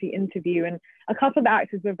set and actually interview. And a couple of the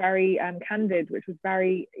actors were very candid, which was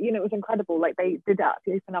very, you know, it was incredible. Like they did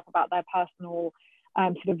actually open up about their personal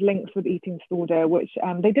sort of links with eating disorder, which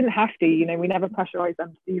they didn't have to, you know, we never pressurized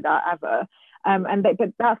them to do that ever.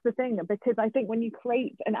 But that's the thing, because I think when you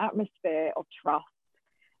create an atmosphere of trust,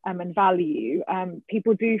 and value,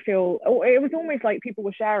 people do feel, it was almost like people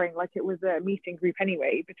were sharing, like it was a meeting group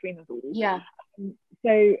anyway between us all. Yeah.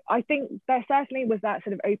 So I think there certainly was that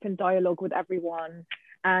sort of open dialogue with everyone,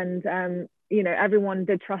 and you know, everyone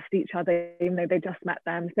did trust each other, even though they just met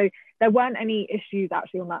them. So there weren't any issues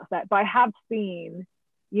actually on that set. But I have seen,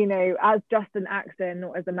 you know, as just an actor,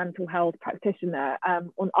 not as a mental health practitioner,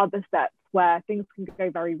 on other sets where things can go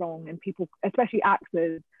very wrong, and people, especially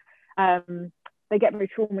actors, they get very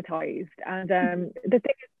traumatized. And the thing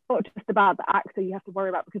is not just about the actor you have to worry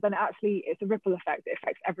about, because then actually it's a ripple effect. It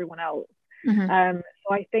affects everyone else. So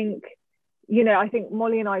I think, you know, I think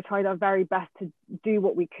Molly and I tried our very best to do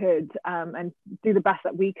what we could, and do the best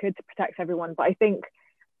that we could to protect everyone. But I think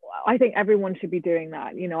everyone should be doing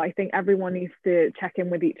that. You know, I think everyone needs to check in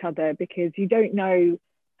with each other, because you don't know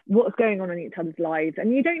what's going on in each other's lives,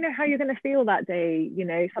 and you don't know how you're going to feel that day. You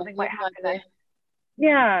know, something might happen.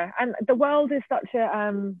 Yeah, and the world is such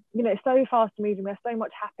a, you know, it's so fast moving, there's so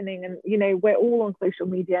much happening, and, you know, we're all on social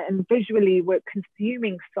media, and visually we're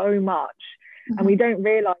consuming so much, and we don't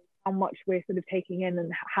realize how much we're sort of taking in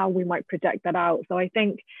and how we might project that out. So I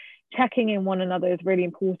think checking in one another is really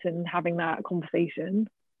important, and having that conversation.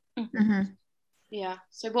 Yeah,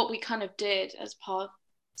 so what we kind of did, as Parv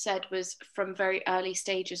said, was from very early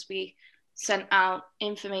stages, we sent out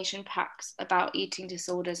information packs about eating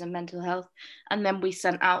disorders and mental health, and then we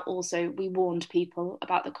sent out also, we warned people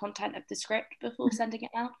about the content of the script before sending it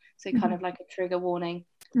out, so kind of like a trigger warning.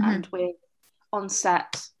 And we're on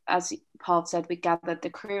set, as Parv said, we gathered the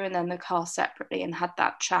crew and then the cast separately and had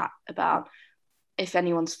that chat about if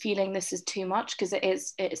anyone's feeling this is too much, because it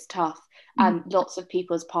is tough. And lots of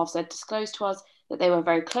people, as Parv said, disclosed to us that they were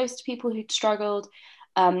very close to people who'd struggled,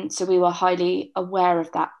 so we were highly aware of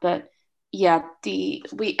that. But yeah,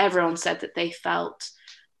 everyone said that they felt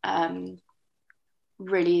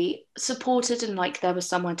really supported and like there was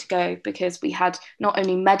somewhere to go, because we had not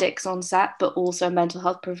only medics on set but also a mental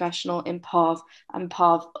health professional in Parv. And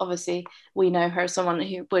Parv, obviously we know her as someone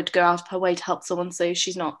who would go out of her way to help someone, so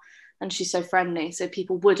she's so friendly, so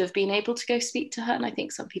people would have been able to go speak to her, and I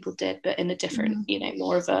think some people did, but in a different, you know,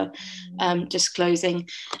 more of a disclosing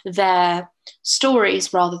their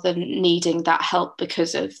stories rather than needing that help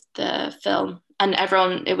because of the film. And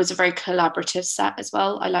everyone, it was a very collaborative set as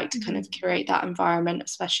well. I like to kind of curate that environment,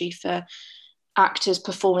 especially for actors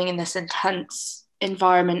performing in this intense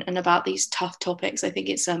environment and about these tough topics. I think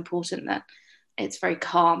it's so important that it's very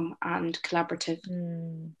calm and collaborative.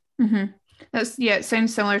 It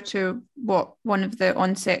sounds similar to what one of the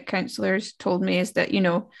on-set counsellors told me, is that, you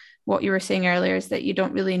know, what you were saying earlier is that you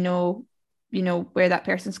don't really know, you know, where that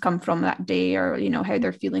person's come from that day, or, you know, how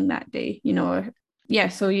they're feeling that day, you know. Yeah,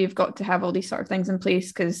 so you've got to have all these sort of things in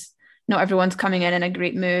place, because not everyone's coming in a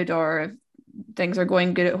great mood, or if things are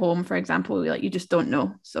going good at home, for example, like you just don't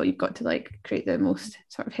know. So you've got to like create the most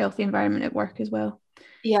sort of healthy environment at work as well.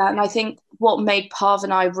 Yeah, and I think what made Parv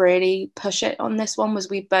and I really push it on this one was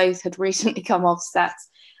we both had recently come off sets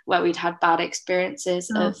where we'd had bad experiences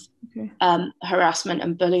of harassment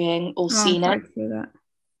and bullying, or seen it.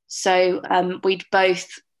 So we'd both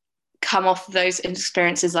come off those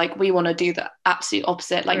experiences like, we want to do the absolute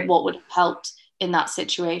opposite, like what would have helped in that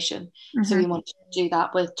situation. So we want to do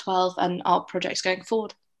that with 12 and our projects going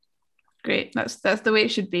forward. Great, that's the way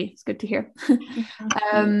it should be. It's good to hear.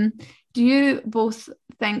 Do you both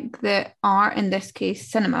think that art, in this case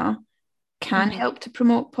cinema, can help to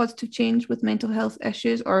promote positive change with mental health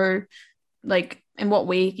issues? Or like, in what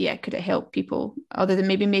way, could it help people other than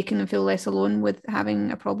maybe making them feel less alone with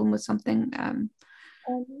having a problem with something?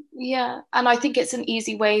 Yeah, and I think it's an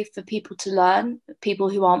easy way for people to learn, people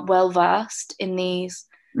who aren't well versed in these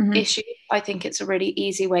issues. I think it's a really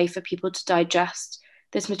easy way for people to digest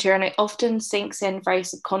this material, and it often sinks in very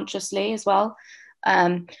subconsciously as well.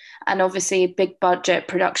 And obviously big budget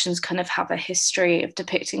productions kind of have a history of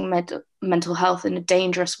depicting mental health in a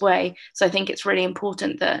dangerous way. So I think it's really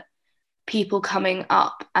important that people coming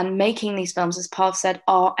up and making these films, as Parv said,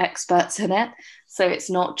 are experts in it. So it's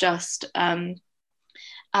not just,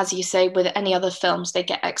 as you say, with any other films, they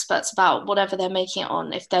get experts about whatever they're making it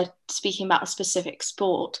on. If they're speaking about a specific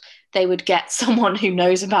sport, they would get someone who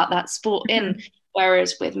knows about that sport in.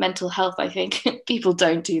 Whereas with mental health, I think people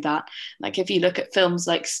don't do that. Like if you look at films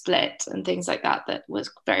like Split and things like that, that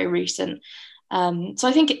was very recent. So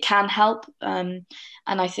I think it can help. And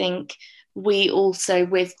I think we also,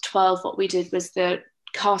 with 12, what we did was the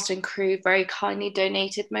cast and crew very kindly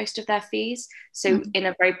donated most of their fees. So in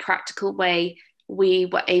a very practical way, we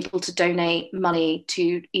were able to donate money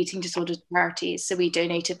to eating disorder charities. So we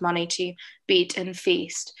donated money to Beat and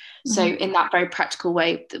Feast. So in that very practical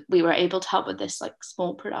way, we were able to help with this like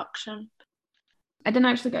small production. I didn't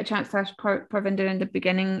actually get a chance to ask Parvinder in the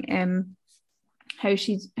beginning how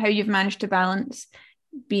you've managed to balance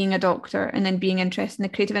being a doctor and then being interested in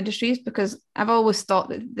the creative industries, because I've always thought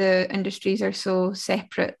that the industries are so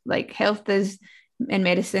separate. Like health is in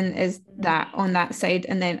medicine is that on that side,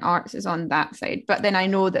 and then arts is on that side. But then I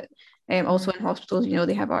know that also in hospitals,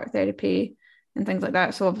 they have art therapy and things like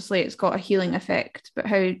that. So obviously it's got a healing effect. But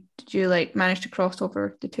how did you like manage to cross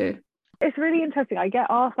over the two? It's really interesting. I get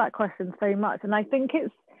asked that question so much, and I think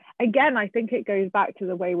it goes back to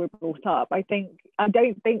the way we're brought up. I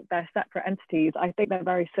don't think they're separate entities. I think they're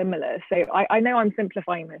very similar. So I know I'm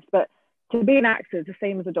simplifying this, but to be an actor is the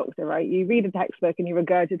same as a doctor, right? You read a textbook and you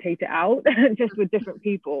regurgitate it out just with different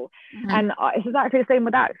people. And it's exactly the same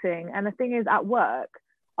with acting. And the thing is, at work,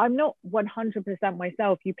 I'm not 100%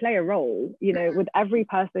 myself. You play a role, with every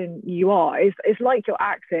person you are. It's like you're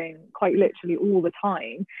acting quite literally all the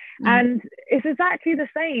time. And it's exactly the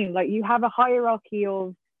same. Like you have a hierarchy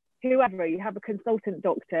of whoever. You have a consultant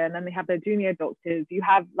doctor, and then they have their junior doctors. You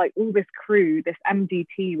have like all this crew, this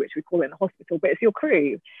MDT, which we call it in the hospital, but it's your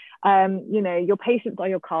crew. Your patients are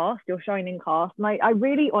your cast, your shining cast. And I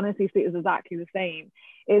really honestly see it as exactly the same.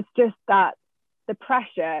 It's just that the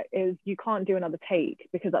pressure is you can't do another take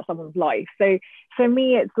because that's someone's life. So for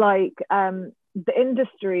me, it's like the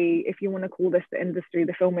industry, if you want to call this the industry,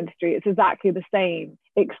 the film industry, it's exactly the same,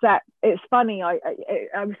 except it's funny. I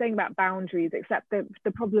was saying about boundaries, except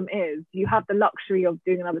the problem is you have the luxury of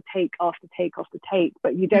doing another take after take after take,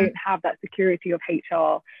 but you don't have that security of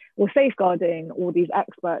HR or safeguarding or these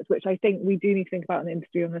experts, which I think we do need to think about in the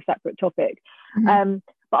industry on a separate topic.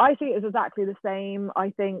 But I see it as exactly the same.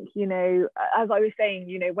 I think, as I was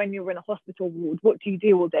saying, when you're in a hospital ward, what do you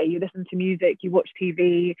do all day? You listen to music, you watch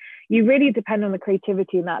TV, you really depend on the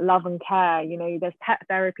creativity and that love and care. There's pet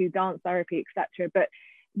therapy, dance therapy, etc. But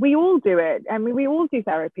we all do it. I mean, we all do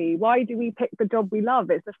therapy. Why do we pick the job we love?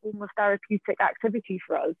 It's a form of therapeutic activity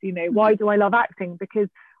for us. Why do I love acting? Because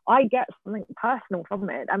I get something personal from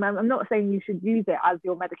it. And I'm not saying you should use it as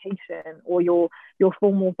your medication or your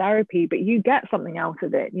formal therapy, but you get something out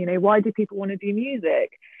of it. Why do people want to do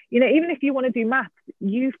music? Even if you want to do maths,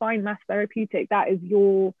 you find maths therapeutic. That is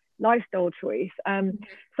your lifestyle choice.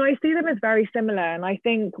 So I see them as very similar, and I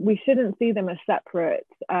think we shouldn't see them as separate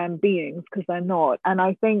beings, because they're not. And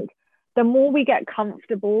I think the more we get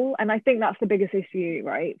comfortable, and I think that's the biggest issue,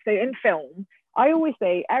 right? So in film, I always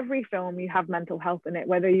say every film you have mental health in it,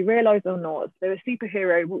 whether you realize or not. So a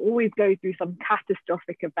superhero will always go through some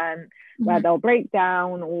catastrophic event where they'll break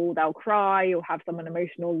down or they'll cry or have some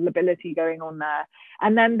emotional lability going on there.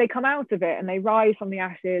 And then they come out of it and they rise from the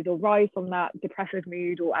ashes or rise from that depressive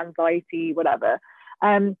mood or anxiety, whatever.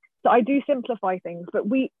 So I do simplify things, but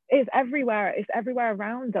it's everywhere. It's everywhere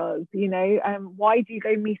around us, why do you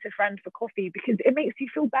go meet a friend for coffee? Because it makes you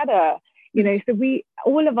feel better. So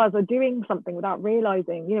all of us are doing something without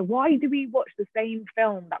realizing, why do we watch the same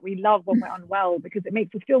film that we love when we're unwell? Because it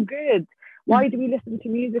makes us feel good. Why do we listen to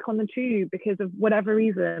music on the tube? Because of whatever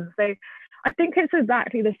reason. So I think it's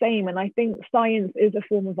exactly the same. And I think science is a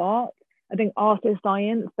form of art. I think art is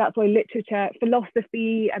science. That's why literature,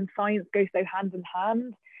 philosophy and science go so hand in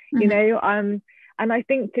hand, and I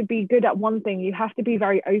think to be good at one thing, you have to be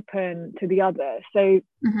very open to the other. So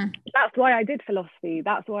that's why I did philosophy.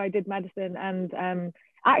 That's why I did medicine and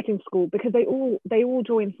acting school, because they all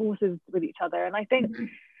join forces with each other. And I think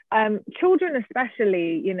children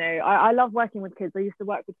especially, you know, I love working with kids. I used to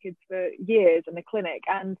work with kids for years in a clinic,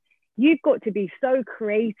 and you've got to be so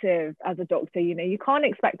creative as a doctor. You know, you can't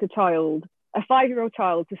expect a 5-year-old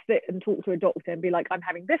child, to sit and talk to a doctor and be like, I'm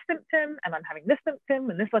having this symptom and I'm having this symptom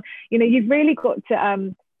and this one. You know, you've really got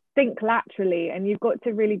to think laterally, and you've got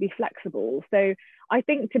to really be flexible. So I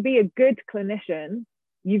think to be a good clinician,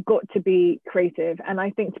 you've got to be creative. And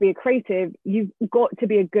I think to be a creative, you've got to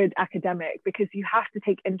be a good academic, because you have to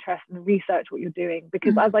take interest and research what you're doing.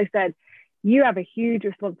 Because as I said, you have a huge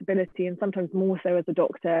responsibility, and sometimes more so as a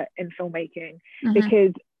doctor, in filmmaking,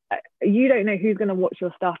 because you don't know who's going to watch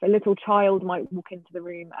your stuff. A little child might walk into the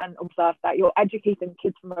room and observe that. You're educating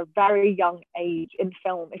kids from a very young age in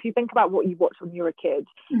film. If you think about what you watched when you were a kid,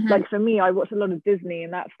 like for me, I watched a lot of Disney,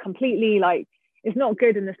 and that's completely like, it's not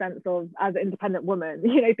good in the sense of, as an independent woman,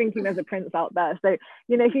 you know, thinking there's a prince out there. So,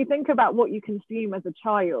 you know, if you think about what you consume as a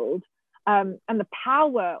child, and the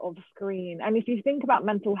power of screen, and if you think about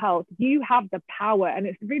mental health, you have the power, and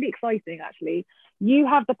it's really exciting actually, you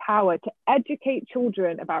have the power to educate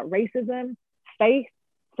children about racism, faith,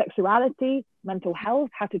 sexuality, mental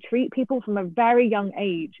health, how to treat people from a very young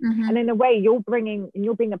age. And in a way, you're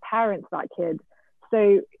being a parent to that kid.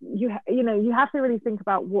 So you know, you have to really think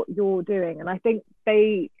about what you're doing. And I think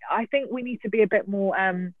we need to be a bit more,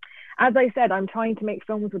 as I said, I'm trying to make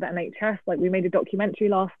films with the NHS. Like, we made a documentary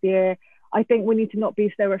last year. I think we need to not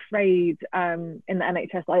be so afraid in the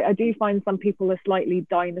NHS. I do find some people are slightly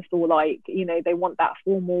dinosaur-like, you know, they want that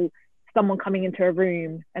formal, someone coming into a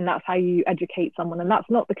room and that's how you educate someone. And that's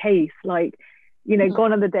not the case. Like, you know,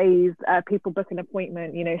 gone are the days people book an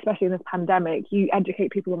appointment, you know, especially in this pandemic. You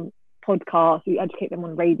educate people on podcasts, you educate them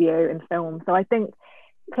on radio and film. So I think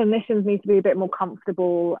clinicians need to be a bit more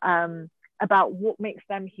comfortable about what makes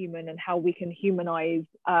them human and how we can humanize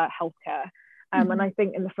healthcare. And I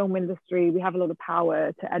think in the film industry, we have a lot of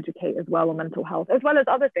power to educate as well on mental health, as well as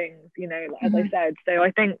other things, you know, as I said. So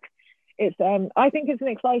I think it's an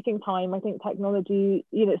exciting time. I think technology,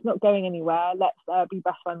 you know, it's not going anywhere. Let's be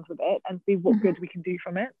best friends with it and see what good we can do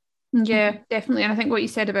from it. Yeah, definitely. And I think what you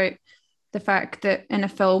said about the fact that in a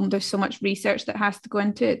film, there's so much research that has to go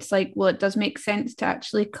into it. It's like, well, it does make sense to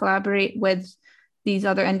actually collaborate with these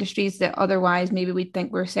other industries that otherwise maybe we'd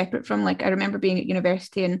think we're separate from. Like, I remember being at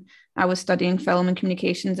university and I was studying film and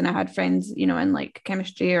communications, and I had friends, you know, in like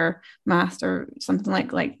chemistry or maths or something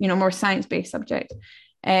like, you know, more science-based subject.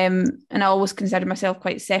 And I always considered myself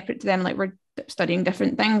quite separate to them, like we're studying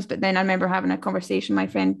different things. But then I remember having a conversation with my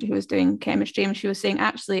friend who was doing chemistry, and she was saying,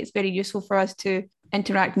 actually, it's very useful for us to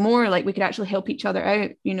interact more, like we could actually help each other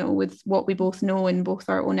out, you know, with what we both know in both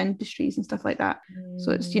our own industries and stuff like that.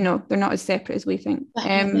 So it's, you know, they're not as separate as we think.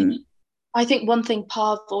 I think one thing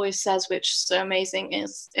Parv always says, which is so amazing,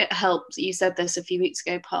 is it helps. You said this a few weeks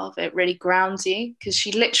ago, Parv, it really grounds you, because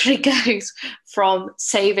she literally goes from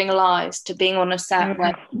saving lives to being on a set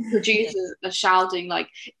where producers are shouting, like,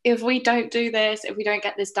 if we don't do this, if we don't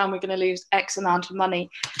get this done, we're going to lose X amount of money.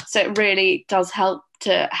 So it really does help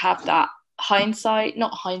to have that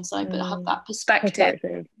not hindsight, but have that perspective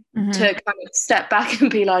to kind of step back and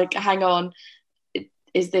be like, hang on,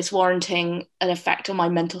 is this warranting an effect on my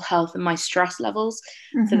mental health and my stress levels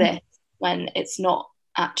for this, when it's not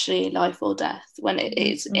actually life or death? When it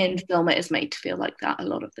is in film, it is made to feel like that a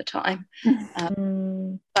lot of the time.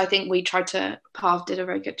 I think Parv did a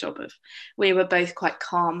very good job we were both quite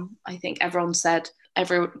calm. I think everyone said,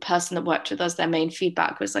 every person that worked with us, their main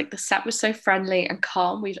feedback was like, the set was so friendly and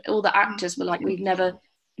calm. All the actors were like, we've never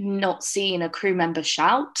not seen a crew member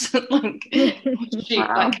shout like,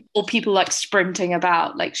 like, or people like sprinting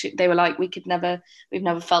about, like they were like, we've never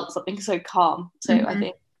felt something so calm. So I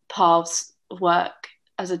think Parv's work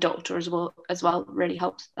as a doctor as well really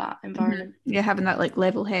helped that environment. Yeah, having that like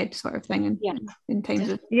level head sort of thing in times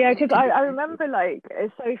of because I remember, like,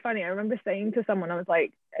 it's so funny, I remember saying to someone, I was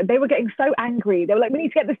like, they were getting so angry, they were like, we need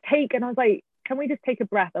to get this take, and I was like, can we just take a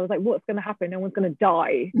breath? I was like, what's going to happen? No one's going to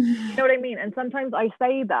die. You know what I mean? And sometimes I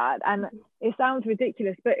say that and it sounds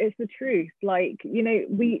ridiculous, but it's the truth. Like, you know,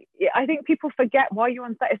 I think people forget why you're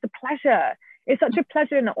on set. It's a pleasure. It's such a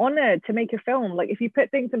pleasure and an honor to make a film. Like, if you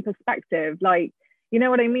put things in perspective, like, you know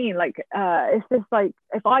what I mean? Like, it's just like,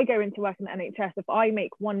 if I go into work in the NHS, if I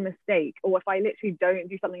make one mistake, or if I literally don't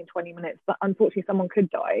do something in 20 minutes, but unfortunately someone could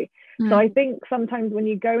die. So I think sometimes when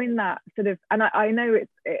you go in that sort of, and I know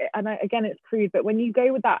again, it's crude, but when you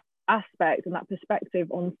go with that aspect and that perspective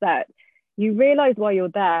on set, you realize why you're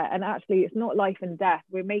there. And actually, it's not life and death.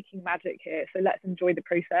 We're making magic here. So let's enjoy the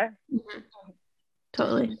process.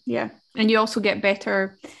 Totally. Yeah. And you also get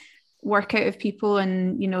better work out of people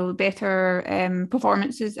and, you know, better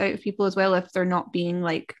performances out of people as well if they're not being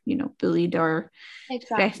like, you know, bullied or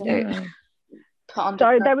stressed Exactly. out.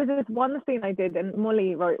 So there was this one scene I did, and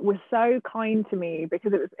Molly, right, was so kind to me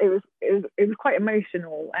because it was quite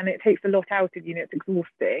emotional, and it takes a lot out of you, it's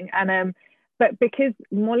exhausting. And but because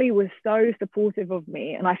Molly was so supportive of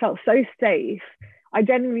me, and I felt so safe, I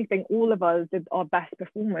genuinely think all of us did our best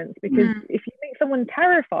performance. Because if you make someone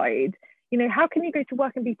terrified, you know, how can you go to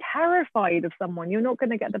work and be terrified of someone? You're not going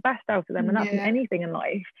to get the best out of them, and that's in anything in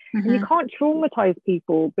life. And you can't traumatize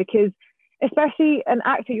people, because especially an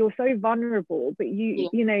actor, you're so vulnerable, but you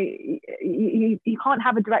know, you can't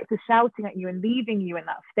have a director shouting at you and leaving you in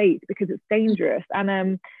that state, because it's dangerous.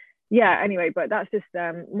 And yeah, anyway, but that's just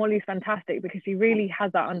Molly's fantastic because she really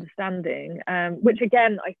has that understanding, which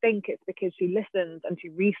again, I think it's because she listens and she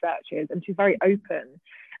researches and she's very open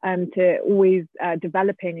to always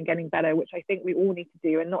developing and getting better, which I think we all need to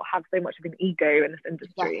do, and not have so much of an ego in this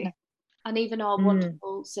industry. Definitely. And even our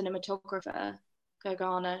wonderful cinematographer,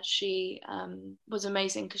 Gogana, she was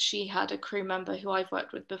amazing because she had a crew member who I've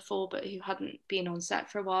worked with before but who hadn't been on set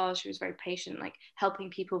for a while. She was very patient, like helping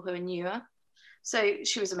people who are newer. So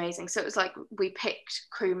she was amazing. So it was like we picked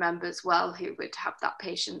crew members well who would have that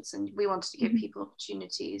patience, and we wanted to give people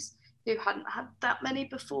opportunities who hadn't had that many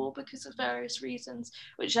before because of various reasons,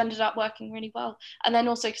 which ended up working really well. And then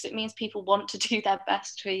also because it means people want to do their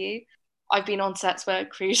best for you. I've been on sets where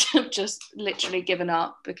crews have just literally given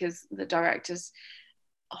up because the director's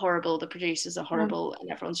horrible, the producers are horrible, and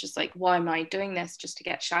everyone's just like, why am I doing this just to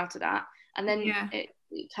get shouted at? And then it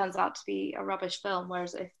turns out to be a rubbish film,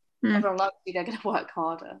 whereas if everyone loves you, they're going to work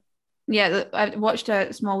harder. Yeah, I watched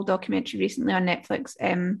a small documentary recently on Netflix,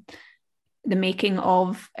 the making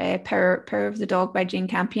of Power of the Dog by Jane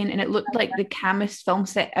Campion, and it looked like the calmest film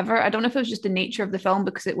set ever. I don't know if it was just the nature of the film,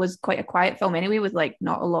 because it was quite a quiet film anyway, with like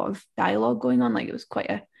not a lot of dialogue going on. Like it was quite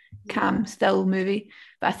a calm, still movie.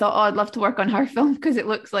 But I thought, I'd love to work on her film because it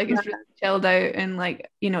looks like it's really chilled out, and like,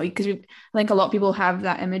 you know, because I think a lot of people have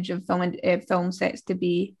that image of film sets to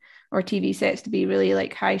be, or TV sets to be, really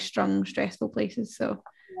like high strung, stressful places. So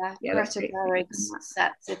Greta Gerwig's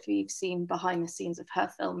sets, if you've seen behind the scenes of her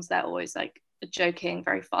films, they're always like joking,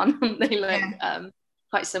 very fun. They look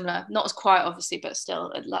quite similar, not as quiet obviously, but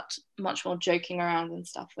still a lot much more joking around and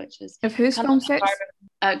stuff, which is of whose film sets?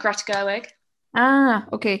 Greta Gerwig.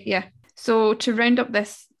 Okay, yeah. So to round up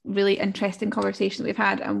this really interesting conversation that we've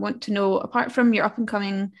had, I want to know, apart from your up and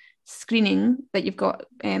coming screening that you've got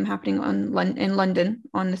happening in London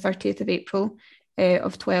on the 30th of April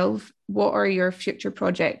of 12, what are your future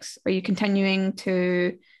projects? Are you continuing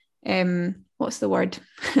to what's the word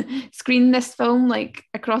screen this film like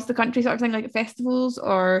across the country, sort of thing, like at festivals,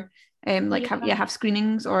 or have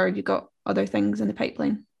screenings, or have you got other things in the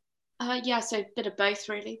pipeline? So a bit of both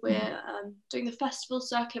really. We're doing the festival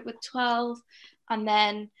circuit with 12, and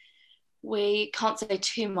then we can't say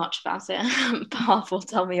too much about it. Parv will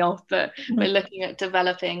tell me off, but we're looking at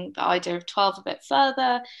developing the idea of 12 a bit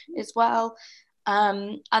further as well.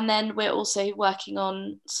 And then we're also working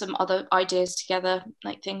on some other ideas together,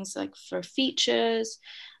 like things like for features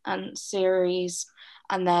and series.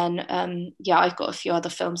 And then, I've got a few other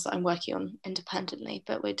films that I'm working on independently,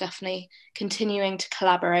 but we're definitely continuing to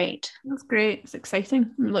collaborate. That's great. It's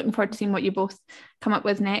exciting. I'm looking forward to seeing what you both come up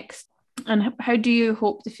with next. And how do you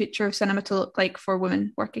hope the future of cinema to look like for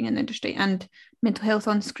women working in the industry and mental health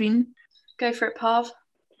on screen? Go for it, Parv.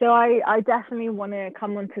 So I definitely want to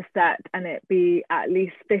come onto set and it be at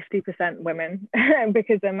least 50% women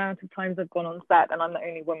because the amount of times I've gone on set and I'm the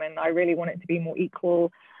only woman, I really want it to be more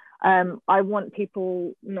equal. I want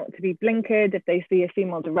people not to be blinkered if they see a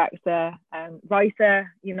female director,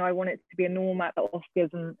 writer. You know, I want it to be a norm at the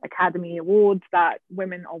Oscars and Academy Awards that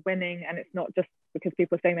women are winning, and it's not just because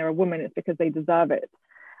people are saying they're a woman, it's because they deserve it.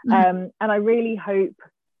 And I really hope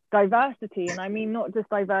diversity, and I mean not just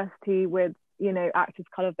diversity with, you know, actors'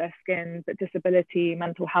 colour of their skin, but disability,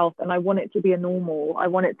 mental health. And I want it to be a normal. I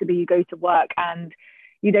want it to be you go to work and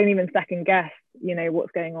you don't even second guess, you know,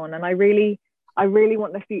 what's going on. And I really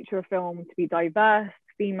want the future of film to be diverse,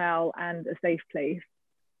 female, and a safe place.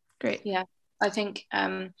 Great. Yeah, I think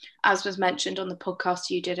as was mentioned on the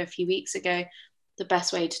podcast you did a few weeks ago, the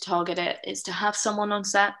best way to target it is to have someone on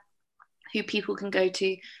set who people can go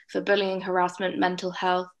to for bullying, harassment, mental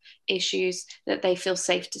health issues that they feel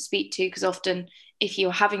safe to speak to. Because often if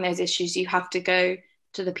you're having those issues, you have to go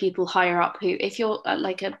to the people higher up who, if you're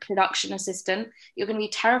like a production assistant, you're going to be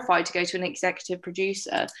terrified to go to an executive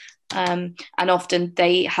producer. And often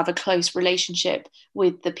they have a close relationship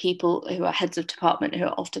with the people who are heads of department, who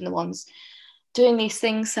are often the ones doing these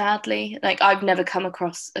things, sadly. Like I've never come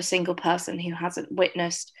across a single person who hasn't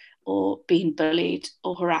witnessed or been bullied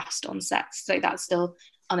or harassed on sets. So that's still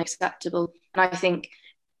unacceptable. And I think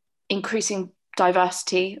increasing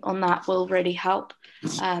diversity on that will really help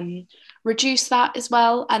reduce that as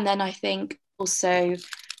well. And then I think also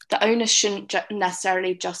the onus shouldn't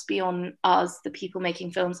necessarily just be on us, the people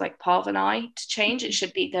making films like Parv and I, to change. It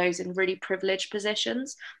should be those in really privileged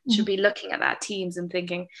positions should be looking at their teams and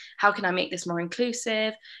thinking, how can I make this more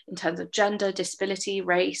inclusive in terms of gender, disability,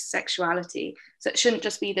 race, sexuality? So it shouldn't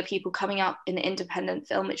just be the people coming up in an independent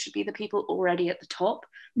film. It should be the people already at the top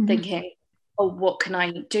thinking, oh, what can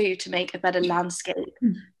I do to make a better landscape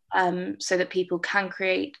so that people can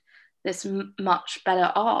create this much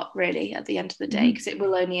better art, really, at the end of the day, because it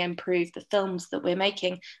will only improve the films that we're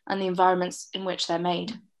making and the environments in which they're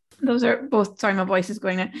made. Those are both, sorry, my voice is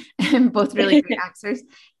going now, both really great answers.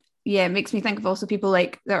 Yeah, it makes me think of also people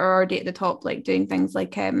like that are already at the top, like doing things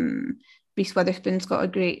like Reese Witherspoon's got a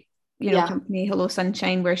great, company, Hello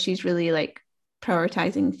Sunshine, where she's really like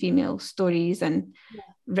prioritizing female stories and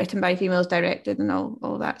written by females, directed, and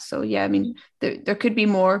all that. So yeah, I mean, there could be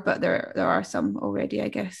more, but there are some already, I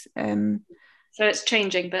guess. So it's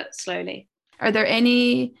changing, but slowly. Are there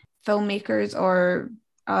any filmmakers or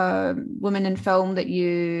women in film that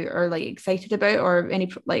you are like excited about, or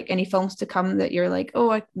any films to come that you're like,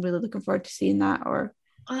 oh, I'm really looking forward to seeing that? Or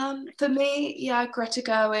for me, Greta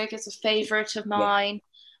Gerwig is a favorite of mine.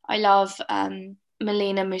 I love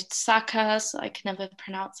Melina Moutsakis, I can never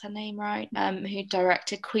pronounce her name right, who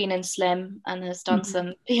directed Queen and Slim and has done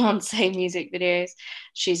some Beyonce music videos.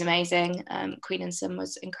 She's amazing. Queen and Slim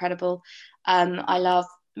was incredible. I love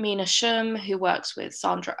Mina Shum, who works with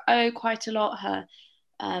Sandra Oh quite a lot. Her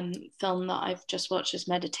film that I've just watched is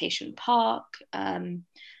Meditation Park. And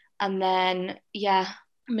then,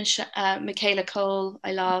 Michaela Cole,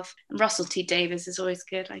 I love. And Russell T Davies is always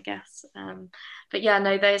good, I guess. But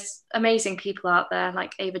there's amazing people out there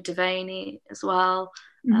like Ava DuVernay as well,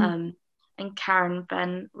 and Karen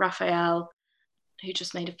Ben Raphael, who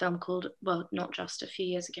just made a film called, not just a few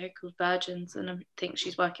years ago, called Virgins, and I think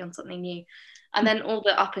she's working on something new. And then all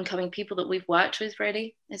the up and coming people that we've worked with,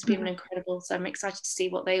 really, it's been incredible. So I'm excited to see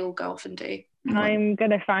what they all go off and do. I'm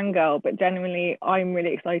going to fangirl, but genuinely, I'm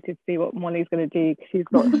really excited to see what Molly's going to do, because she's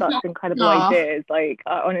got such incredible ideas. Like,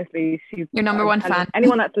 honestly, she's your number one fan.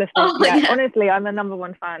 Anyone that's listening, honestly, I'm the number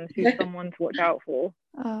one fan. She's someone to watch out for.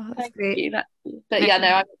 Oh, that's great. But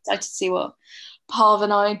I'm excited to see what Parv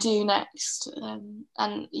and I do next.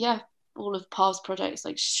 And all of Parv's projects,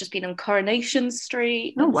 like she's just been on Coronation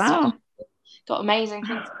Street. Oh, wow. Got amazing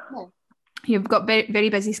things. You've got very, very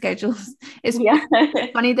busy schedules. It's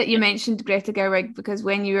funny that you mentioned Greta Gerwig, because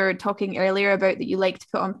when you were talking earlier about that you like to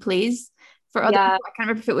put on plays for other people, I can't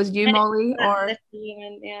remember if it was you, Molly, or Little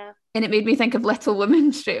Women, and it made me think of Little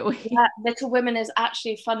Women straight away. Little Women is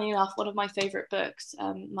actually, funny enough, one of my favourite books.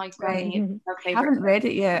 My granny, I haven't read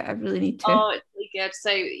it yet. I really need to. Oh, it's really good.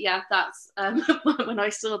 So that's when I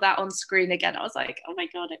saw that on screen again, I was like, oh my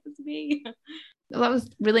god, it was me. Well, that was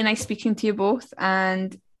really nice speaking to you both,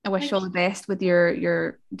 and I wish you all the best with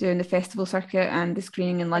your doing the festival circuit and the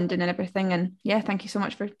screening in London and everything. And thank you so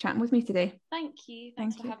much for chatting with me today. Thank you.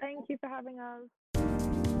 Thank you for having us.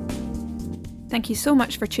 Thank you so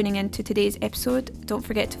much for tuning in to today's episode. Don't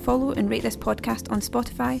forget to follow and rate this podcast on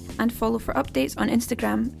Spotify, and follow for updates on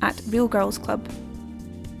Instagram at Real Girls Club.